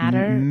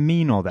Matter.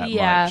 mean all that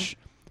Yeah. much.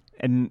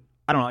 And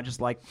I don't know, I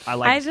just like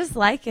I just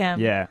like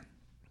him. yeah.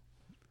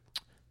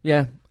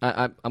 Yeah,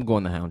 I'm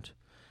going the Hound.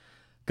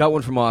 Got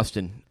one from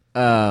Austin.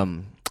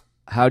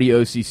 Howdy,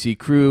 OCC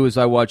crew. As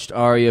I watched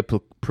Arya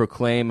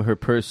proclaim her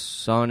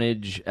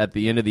personage at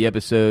the end of the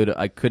episode,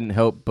 I couldn't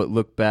help but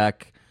look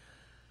back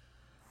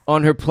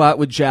on her plot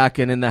with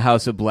Jaqen in the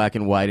House of Black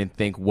and White and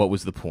think, what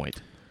was the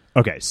point?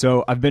 Okay,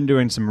 so I've been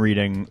doing some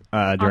reading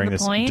during the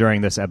this point?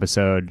 during this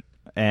episode,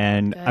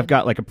 and Good. I've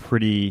got like a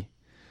pretty.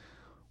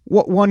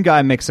 One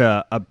guy makes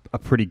a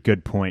pretty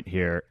good point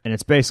here, and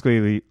it's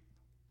basically,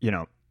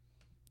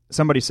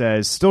 somebody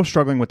says, still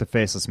struggling with the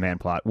faceless man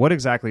plot. What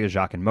exactly is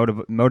Jaqen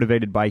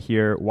motivated by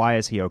here? Why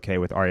is he okay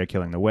with Arya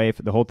killing the waif?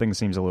 The whole thing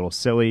seems a little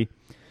silly.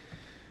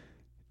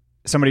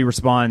 Somebody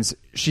responds,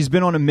 she's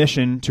been on a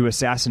mission to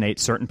assassinate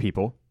certain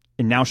people,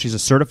 and now she's a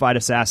certified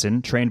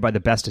assassin, trained by the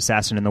best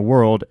assassin in the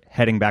world,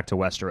 heading back to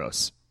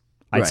Westeros.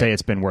 I'd Right. say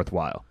it's been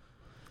worthwhile.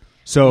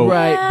 So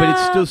Right, but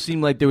it still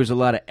seemed like there was a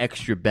lot of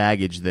extra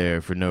baggage there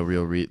for no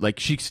real reason.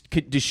 Like,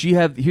 does she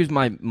have? Here's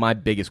my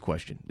biggest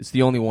question. It's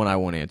the only one I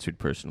want answered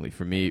personally.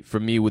 For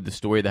me, with the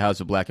story of the House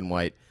of Black and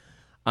White,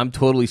 I'm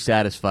totally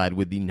satisfied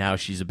with the now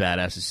she's a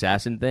badass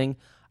assassin thing.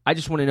 I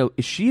just want to know,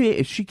 is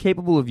she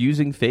capable of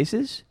using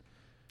faces?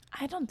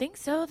 I don't think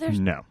so. There's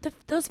No.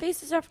 Those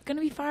faces are going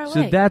to be far away.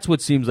 So that's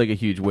what seems like a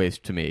huge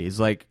waste to me. Is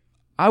like,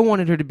 I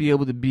wanted her to be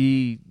able to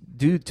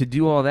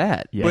do all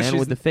that. Yeah. But Man,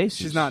 with the faces.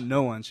 She's not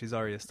no one. She's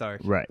Arya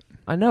Stark. right.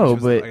 I know,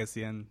 Which was, but I guess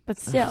the end. but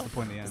That's still, the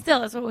point in the end. still,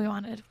 that's what we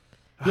wanted.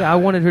 yeah, I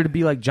wanted her to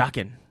be like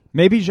Jaqen.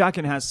 Maybe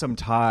Jaqen has some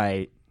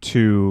tie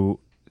to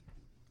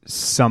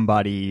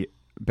somebody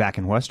back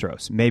in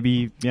Westeros.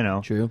 Maybe,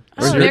 True.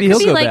 Oh, Or there maybe could he'll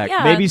be, go like, back.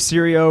 yeah. maybe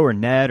Syrio or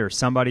Ned or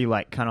somebody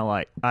I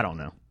don't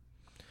know.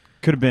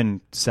 Could have been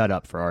set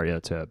up for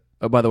Arya to.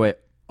 Oh, by the way,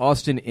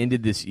 Austin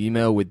ended this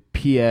email with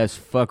P.S.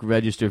 Fuck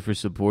register for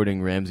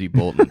supporting Ramsay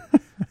Bolton.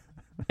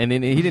 And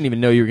then he didn't even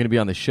know you were going to be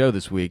on the show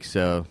this week,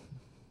 so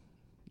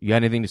you got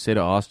anything to say to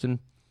Austin?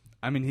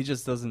 I mean, he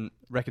just doesn't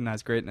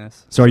recognize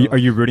greatness. So are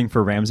you rooting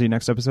for Ramsay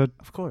next episode?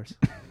 Of course.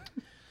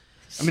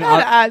 Shut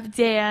up,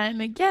 Dan.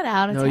 Get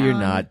out of No, town. you're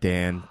not,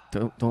 Dan.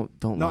 Don't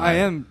No, lie. I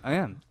am.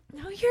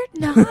 No, you're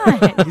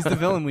not. He's the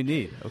villain we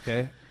need.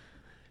 Okay.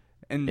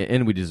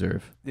 And we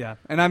deserve. Yeah,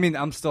 and I mean,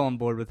 I'm still on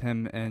board with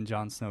him and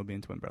Jon Snow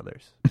being twin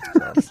brothers.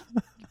 So.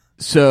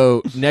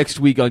 So next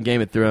week on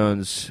Game of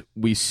Thrones,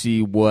 we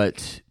see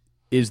what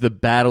is the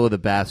Battle of the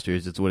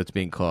Bastards. It's what it's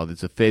being called.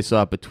 It's a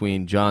face-off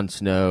between Jon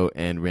Snow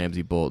and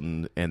Ramsay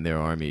Bolton and their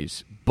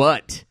armies.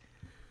 But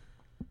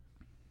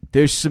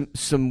there's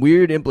some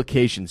weird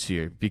implications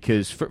here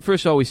because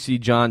first of all, we see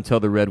Jon tell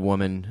the Red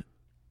Woman,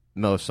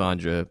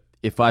 Melisandre,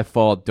 if I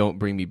fall, don't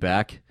bring me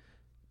back.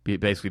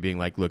 Basically being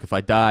like, look, if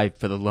I die,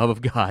 for the love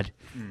of God,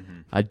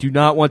 I do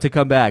not want to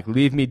come back.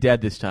 Leave me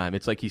dead this time.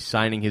 It's like he's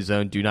signing his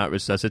own do not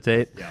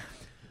resuscitate. Yeah.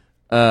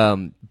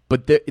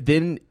 But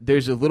then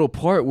there's a little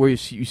part where you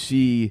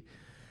see,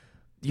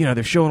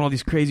 they're showing all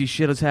these crazy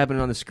shit that's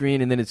happening on the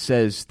screen, and then it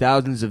says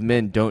thousands of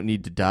men don't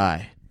need to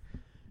die.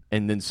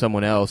 And then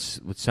someone else,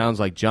 what sounds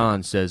like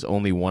Jon, says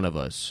only one of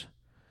us.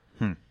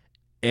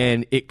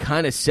 And it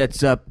kind of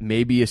sets up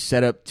maybe a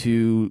setup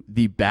to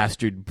the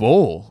Bastard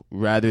Bowl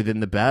rather than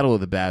the Battle of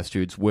the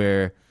Bastards,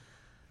 where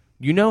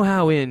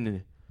how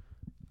in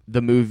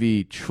the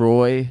movie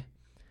Troy,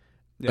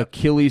 Yep.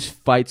 Achilles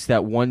fights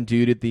that one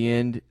dude at the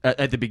end,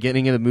 at the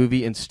beginning of the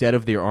movie, instead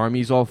of their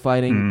armies all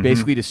fighting,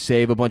 basically to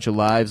save a bunch of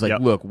lives. Like, Yep.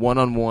 look,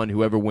 one-on-one,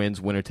 whoever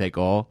wins, winner take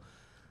all.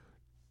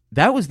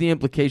 That was the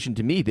implication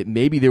to me, that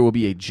maybe there will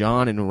be a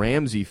Jon and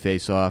Ramsay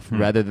face-off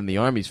rather than the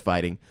armies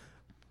fighting.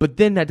 But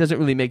then that doesn't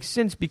really make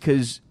sense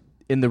because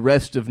in the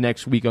rest of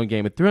next week on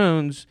Game of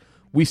Thrones,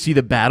 we see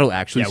the battle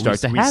actually start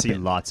to we happen. see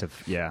lots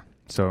of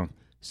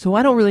So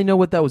I don't really know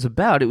what that was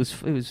about. It was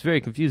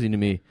very confusing to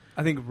me.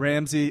 I think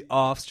Ramsay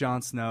offs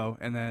Jon Snow,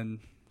 and then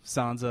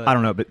Sansa. I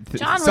don't know, but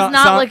John was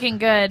not looking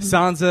good.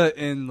 Sansa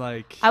in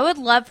like. I would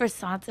love for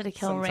Sansa to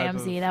kill some type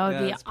Ramsay. of- That would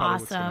yeah, be that's probably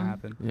what's gonna awesome.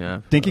 happen.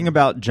 Yeah. thinking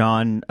about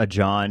John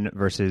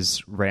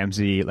versus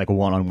Ramsay, like a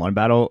one-on-one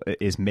battle,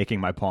 is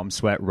making my palms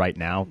sweat right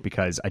now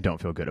because I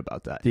don't feel good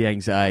about that. The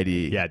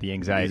anxiety. Yeah, the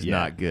anxiety is yeah.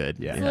 not good.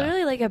 Yeah. It's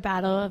literally like a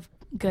battle of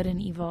good and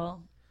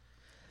evil.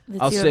 The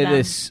I'll two of say them.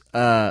 this.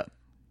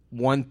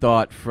 One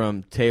thought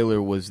from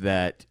Taylor was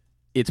that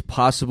it's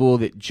possible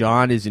that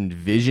Jon is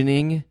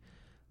envisioning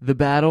the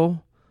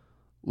battle,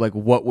 like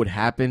what would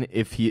happen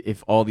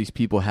if all these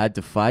people had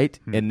to fight,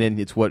 and then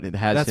it's what it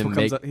has That's him what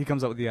make. he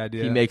comes up with the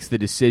idea. He makes the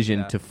decision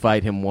Yeah. to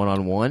fight him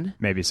one-on-one,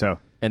 Maybe so.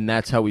 and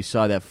that's how we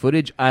saw that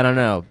footage. I don't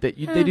know. They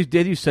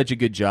do such a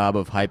good job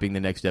of hyping the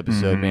next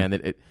episode, man.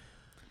 That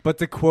But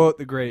to quote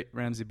the great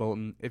Ramsay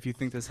Bolton, if you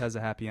think this has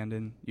a happy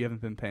ending, you haven't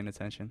been paying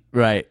attention.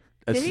 right.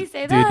 Did he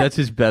say Dude, that? that's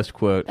his best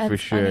quote for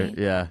That's sure. funny.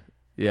 Yeah.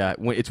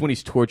 It's when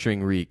he's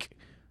torturing Reek.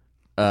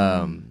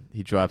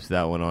 He drops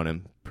that one on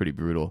him. Pretty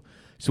brutal.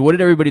 So what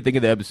did everybody think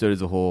of the episode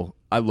as a whole?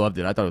 I loved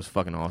it. I thought it was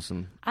fucking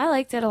awesome. I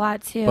liked it a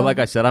lot too. But like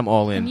I said, I'm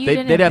all in. And you They'd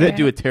didn't have to either.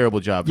 do a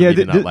terrible job for Yeah, me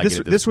to not like it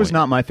at this was point.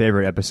 not my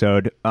favorite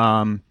episode.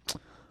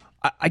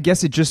 I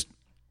guess it just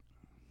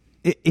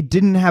it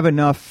didn't have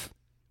enough.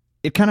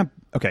 It kind of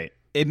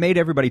it made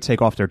everybody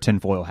take off their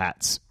tinfoil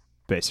hats,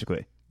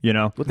 basically.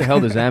 What the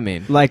hell does that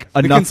mean? Like The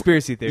enough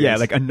conspiracy theories. Yeah,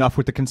 like enough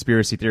with the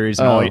conspiracy theories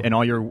Oh. and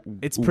all your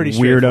It's pretty weirdo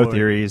straightforward.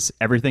 theories.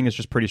 Everything is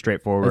just pretty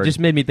straightforward. It just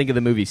made me think of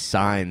the movie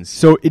Signs.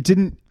 So it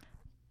didn't.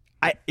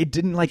 It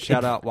didn't like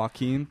Shout out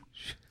Joaquin.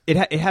 It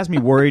has me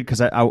worried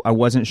because I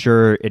wasn't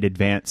sure it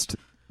advanced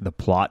the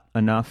plot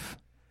enough.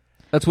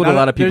 That's what a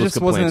lot of There people's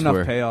just wasn't complaints enough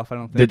were. payoff. I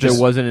don't think That there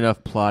just- wasn't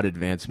enough plot we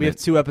advancement.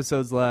 have 2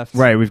 episodes left.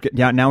 Right.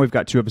 Now we've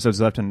got 2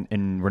 episodes left,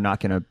 and we're not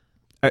gonna.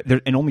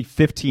 And only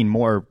 15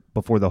 more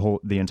before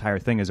the entire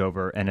thing is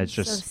over, and it's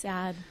So just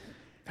sad.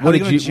 How What are did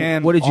gonna you-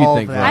 jam what did you all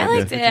think, that I Veronica?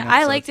 liked into it. 15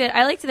 I liked episodes? it.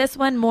 I liked this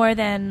one more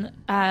than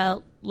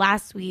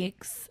last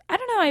week's. I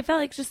don't know. I felt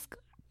like just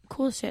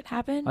cool shit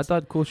happened. I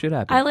thought cool shit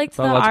happened. I liked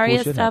the Thought lots of cool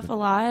Arya shit stuff happened. a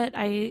lot.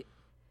 I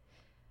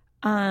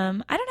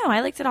don't know.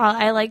 I liked it all.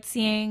 I liked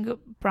seeing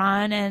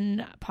Bronn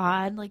and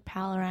Pod like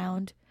pal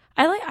around.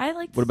 I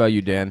liked What about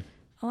you, Dan?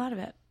 a lot of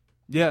it.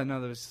 Yeah, no,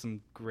 there was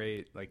some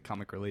great like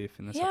comic relief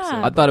in this Yeah.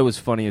 episode. I thought it was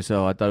funny as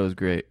hell. I thought it was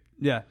great.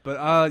 Yeah,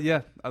 but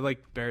yeah, I like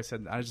Barrett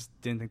said. I just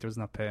didn't think there was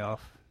enough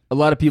payoff A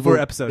lot of people for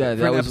episode. Yeah,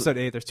 for that an was episode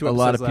 8, there's 2 a episodes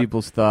lot of left.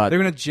 people's thought. They're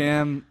gonna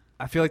jam.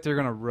 I feel like they're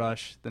gonna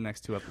rush the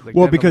next 2 episodes. Like,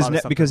 well they have a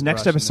lot of because stuff to next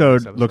rush in the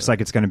episode looks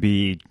like it's going to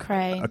be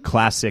Cray. a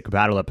classic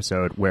battle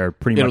episode where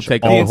pretty It'll much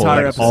take all, the whole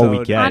like, episode. all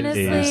we get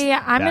Honestly, is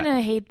I'm that.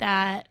 gonna hate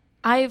that.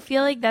 I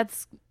feel like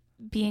that's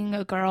being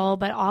a girl,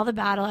 but all the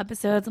battle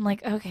episodes, I'm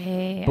like,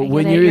 okay, But I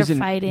when get you're it, as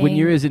fighting. when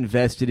you're as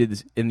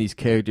invested in these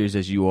characters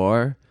as you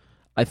are,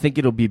 I think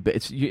it'll be.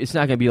 It's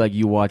not going to be like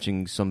you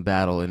watching some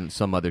battle in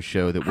some other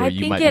show that where I you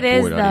think might it be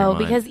is bored out of your though,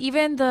 mind. because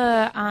even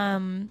the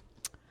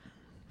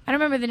I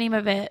don't remember the name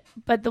of it,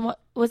 but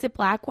was it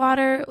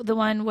Blackwater, the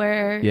one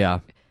where yeah,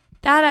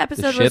 that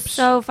episode was ships?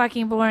 so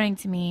fucking boring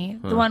to me.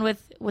 Huh. The one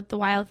with the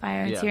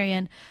wildfire and Yeah.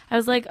 Tyrion. I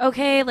was like,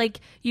 okay, like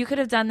you could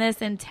have done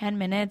this in 10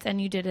 minutes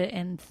and you did it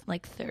in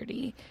like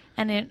 30,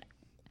 and it.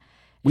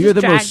 we just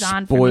are the most dragged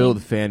on for me.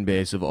 spoiled fan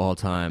base of all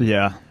time.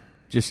 Yeah.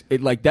 Just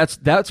like that's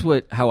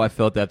how I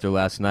felt after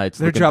last night.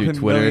 they're looking dropping through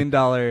Twitter. $1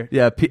 million.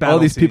 Yeah, all battle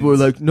these people were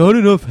scenes. like, "Not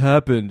enough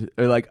happened."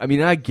 Or like, I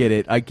mean, I get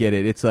it.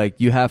 It's like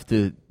you have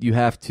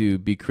to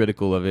be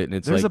critical of it, and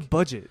it's There's like, a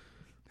budget.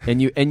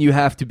 and you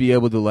have to be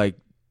able to like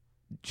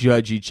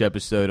judge each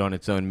episode on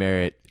its own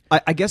merit.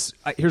 I guess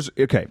here's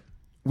okay.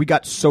 We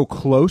got so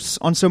close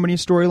on so many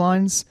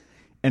storylines,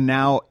 and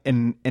now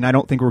and I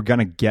don't think we're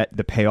gonna get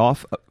the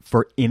payoff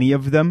for any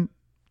of them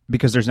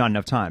because there's not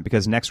enough time.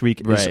 Because next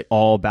week is Right.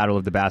 all Battle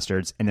of the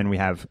Bastards, and then we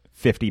have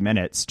 50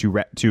 minutes to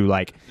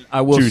like I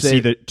will to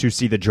say-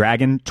 see the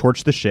dragon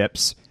torch the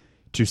ships,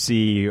 to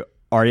see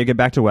Arya get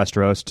back to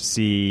Westeros, to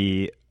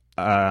see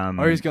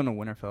Arya's going to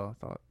Winterfell. I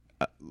thought.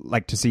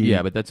 like to see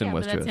Yeah, but that's in Yeah,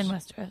 but Westeros.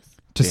 that's in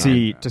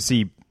Westeros. to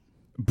see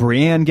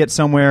Brienne get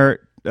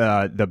somewhere.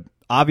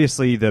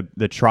 Obviously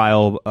the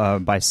trial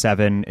by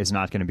 7 is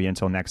not going to be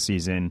until next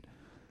season.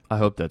 I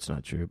hope that's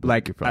not true. But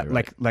Like you're probably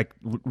right. like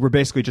we're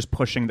basically just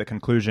pushing the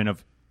conclusion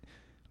of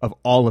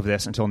all of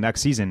this until next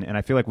season, and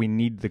I feel like we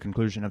need the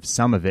conclusion of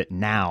some of it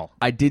now.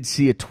 I did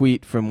see a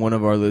tweet from one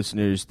of our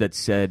listeners that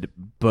said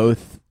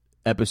both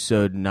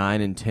episode 9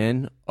 and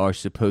 10 are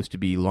supposed to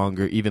be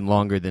longer, even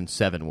longer than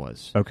 7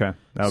 was. Okay,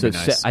 that would So be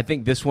nice. I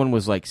think this one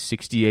was like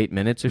 68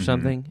 minutes or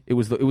something. It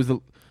was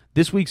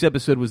this week's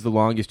episode was the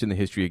longest in the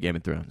history of Game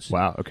of Thrones.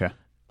 Wow. Okay.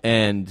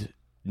 And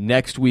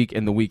next week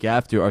and the week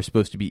after are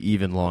supposed to be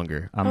even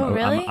longer. Oh,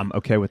 really? I'm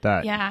okay with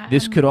that. Yeah.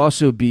 This could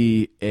also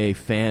be a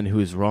fan who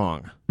is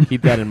wrong.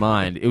 Keep that in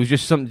mind. It was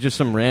just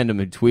some random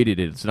who tweeted it.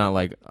 It's not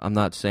like I'm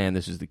not saying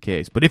this is the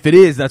case, but if it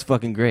is, that's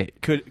fucking great.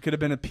 Could have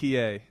been a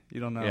PA. You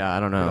don't know. Yeah, I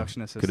don't know.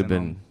 Production Could have assistant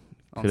been.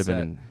 on Could have set.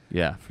 been.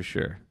 Yeah, for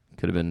sure.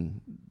 Could have been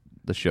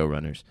the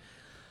showrunners.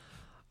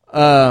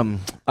 All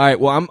right.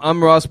 Well,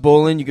 I'm Ross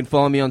Bolin. You can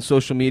follow me on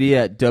social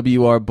media at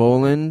WR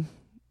Bolin.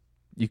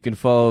 You can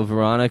follow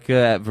Veronica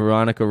at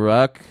Veronica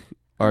Ruck,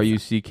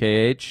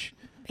 RUCKH.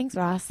 Thanks,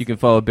 Ross. You can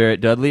follow Barrett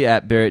Dudley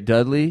at Barrett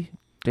Dudley.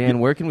 Dan,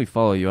 where can we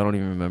follow you? I don't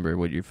even remember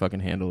what your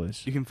fucking handle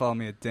is. You can follow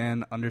me at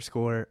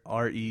Dan_REGESTER.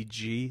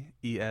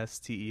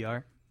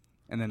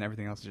 And then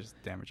everything else is just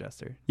Dan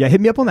Regester. Yeah,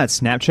 hit me up on that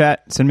Snapchat.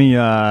 Send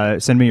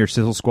me your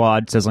Sizzle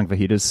Squad sizzling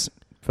fajitas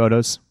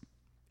photos.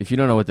 If you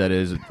don't know what that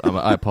is,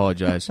 I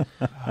apologize.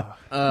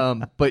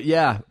 But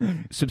yeah,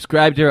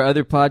 subscribe to our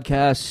other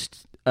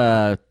podcast,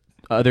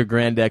 other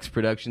Grand X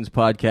Productions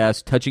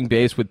podcast, Touching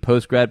Base with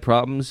Postgrad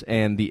Problems,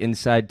 and the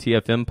Inside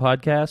TFM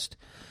podcast.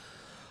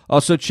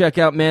 Also, check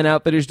out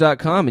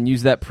manoutfitters.com and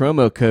use that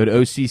promo code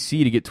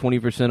OCC to get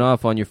 20%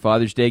 off on your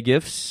Father's Day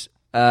gifts.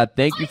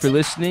 Thank you for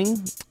listening.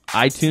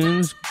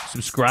 iTunes,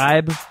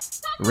 subscribe,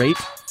 rate,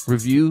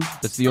 review.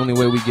 That's the only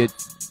way we get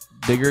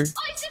bigger.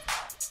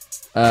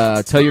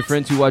 Tell your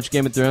friends who watch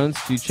Game of Thrones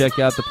to check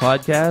out the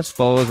podcast.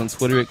 Follow us on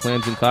Twitter at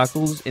Clams and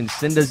Cockles, and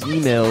send us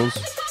emails,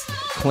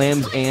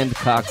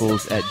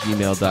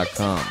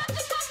 clamsandcockles@gmail.com.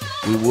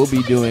 We will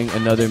be doing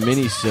another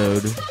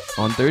mini-sode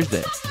on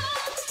Thursday.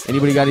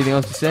 Anybody got anything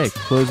else to say?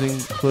 Closing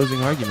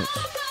arguments.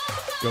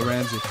 Go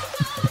Ramsey.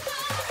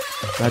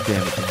 God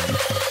damn it, Dan.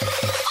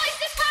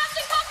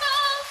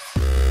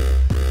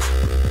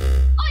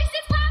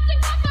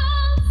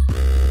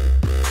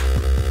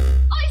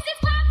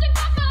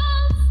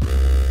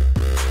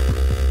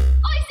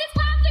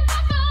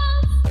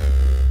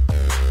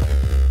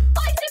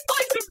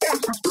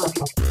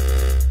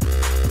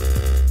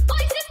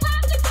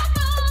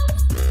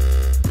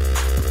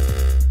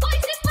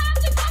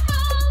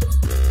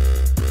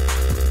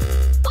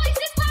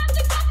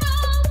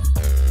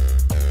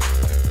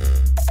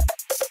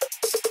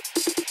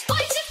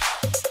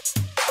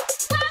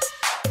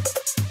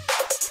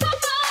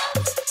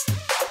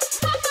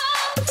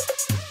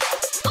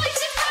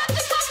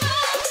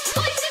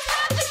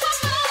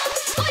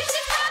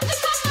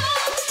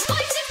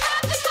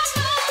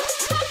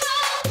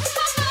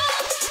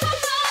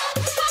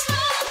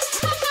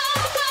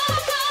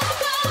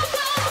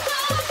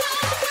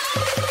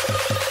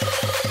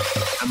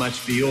 much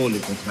for your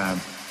little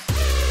clam?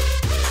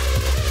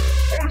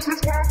 I'm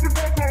just talking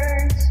about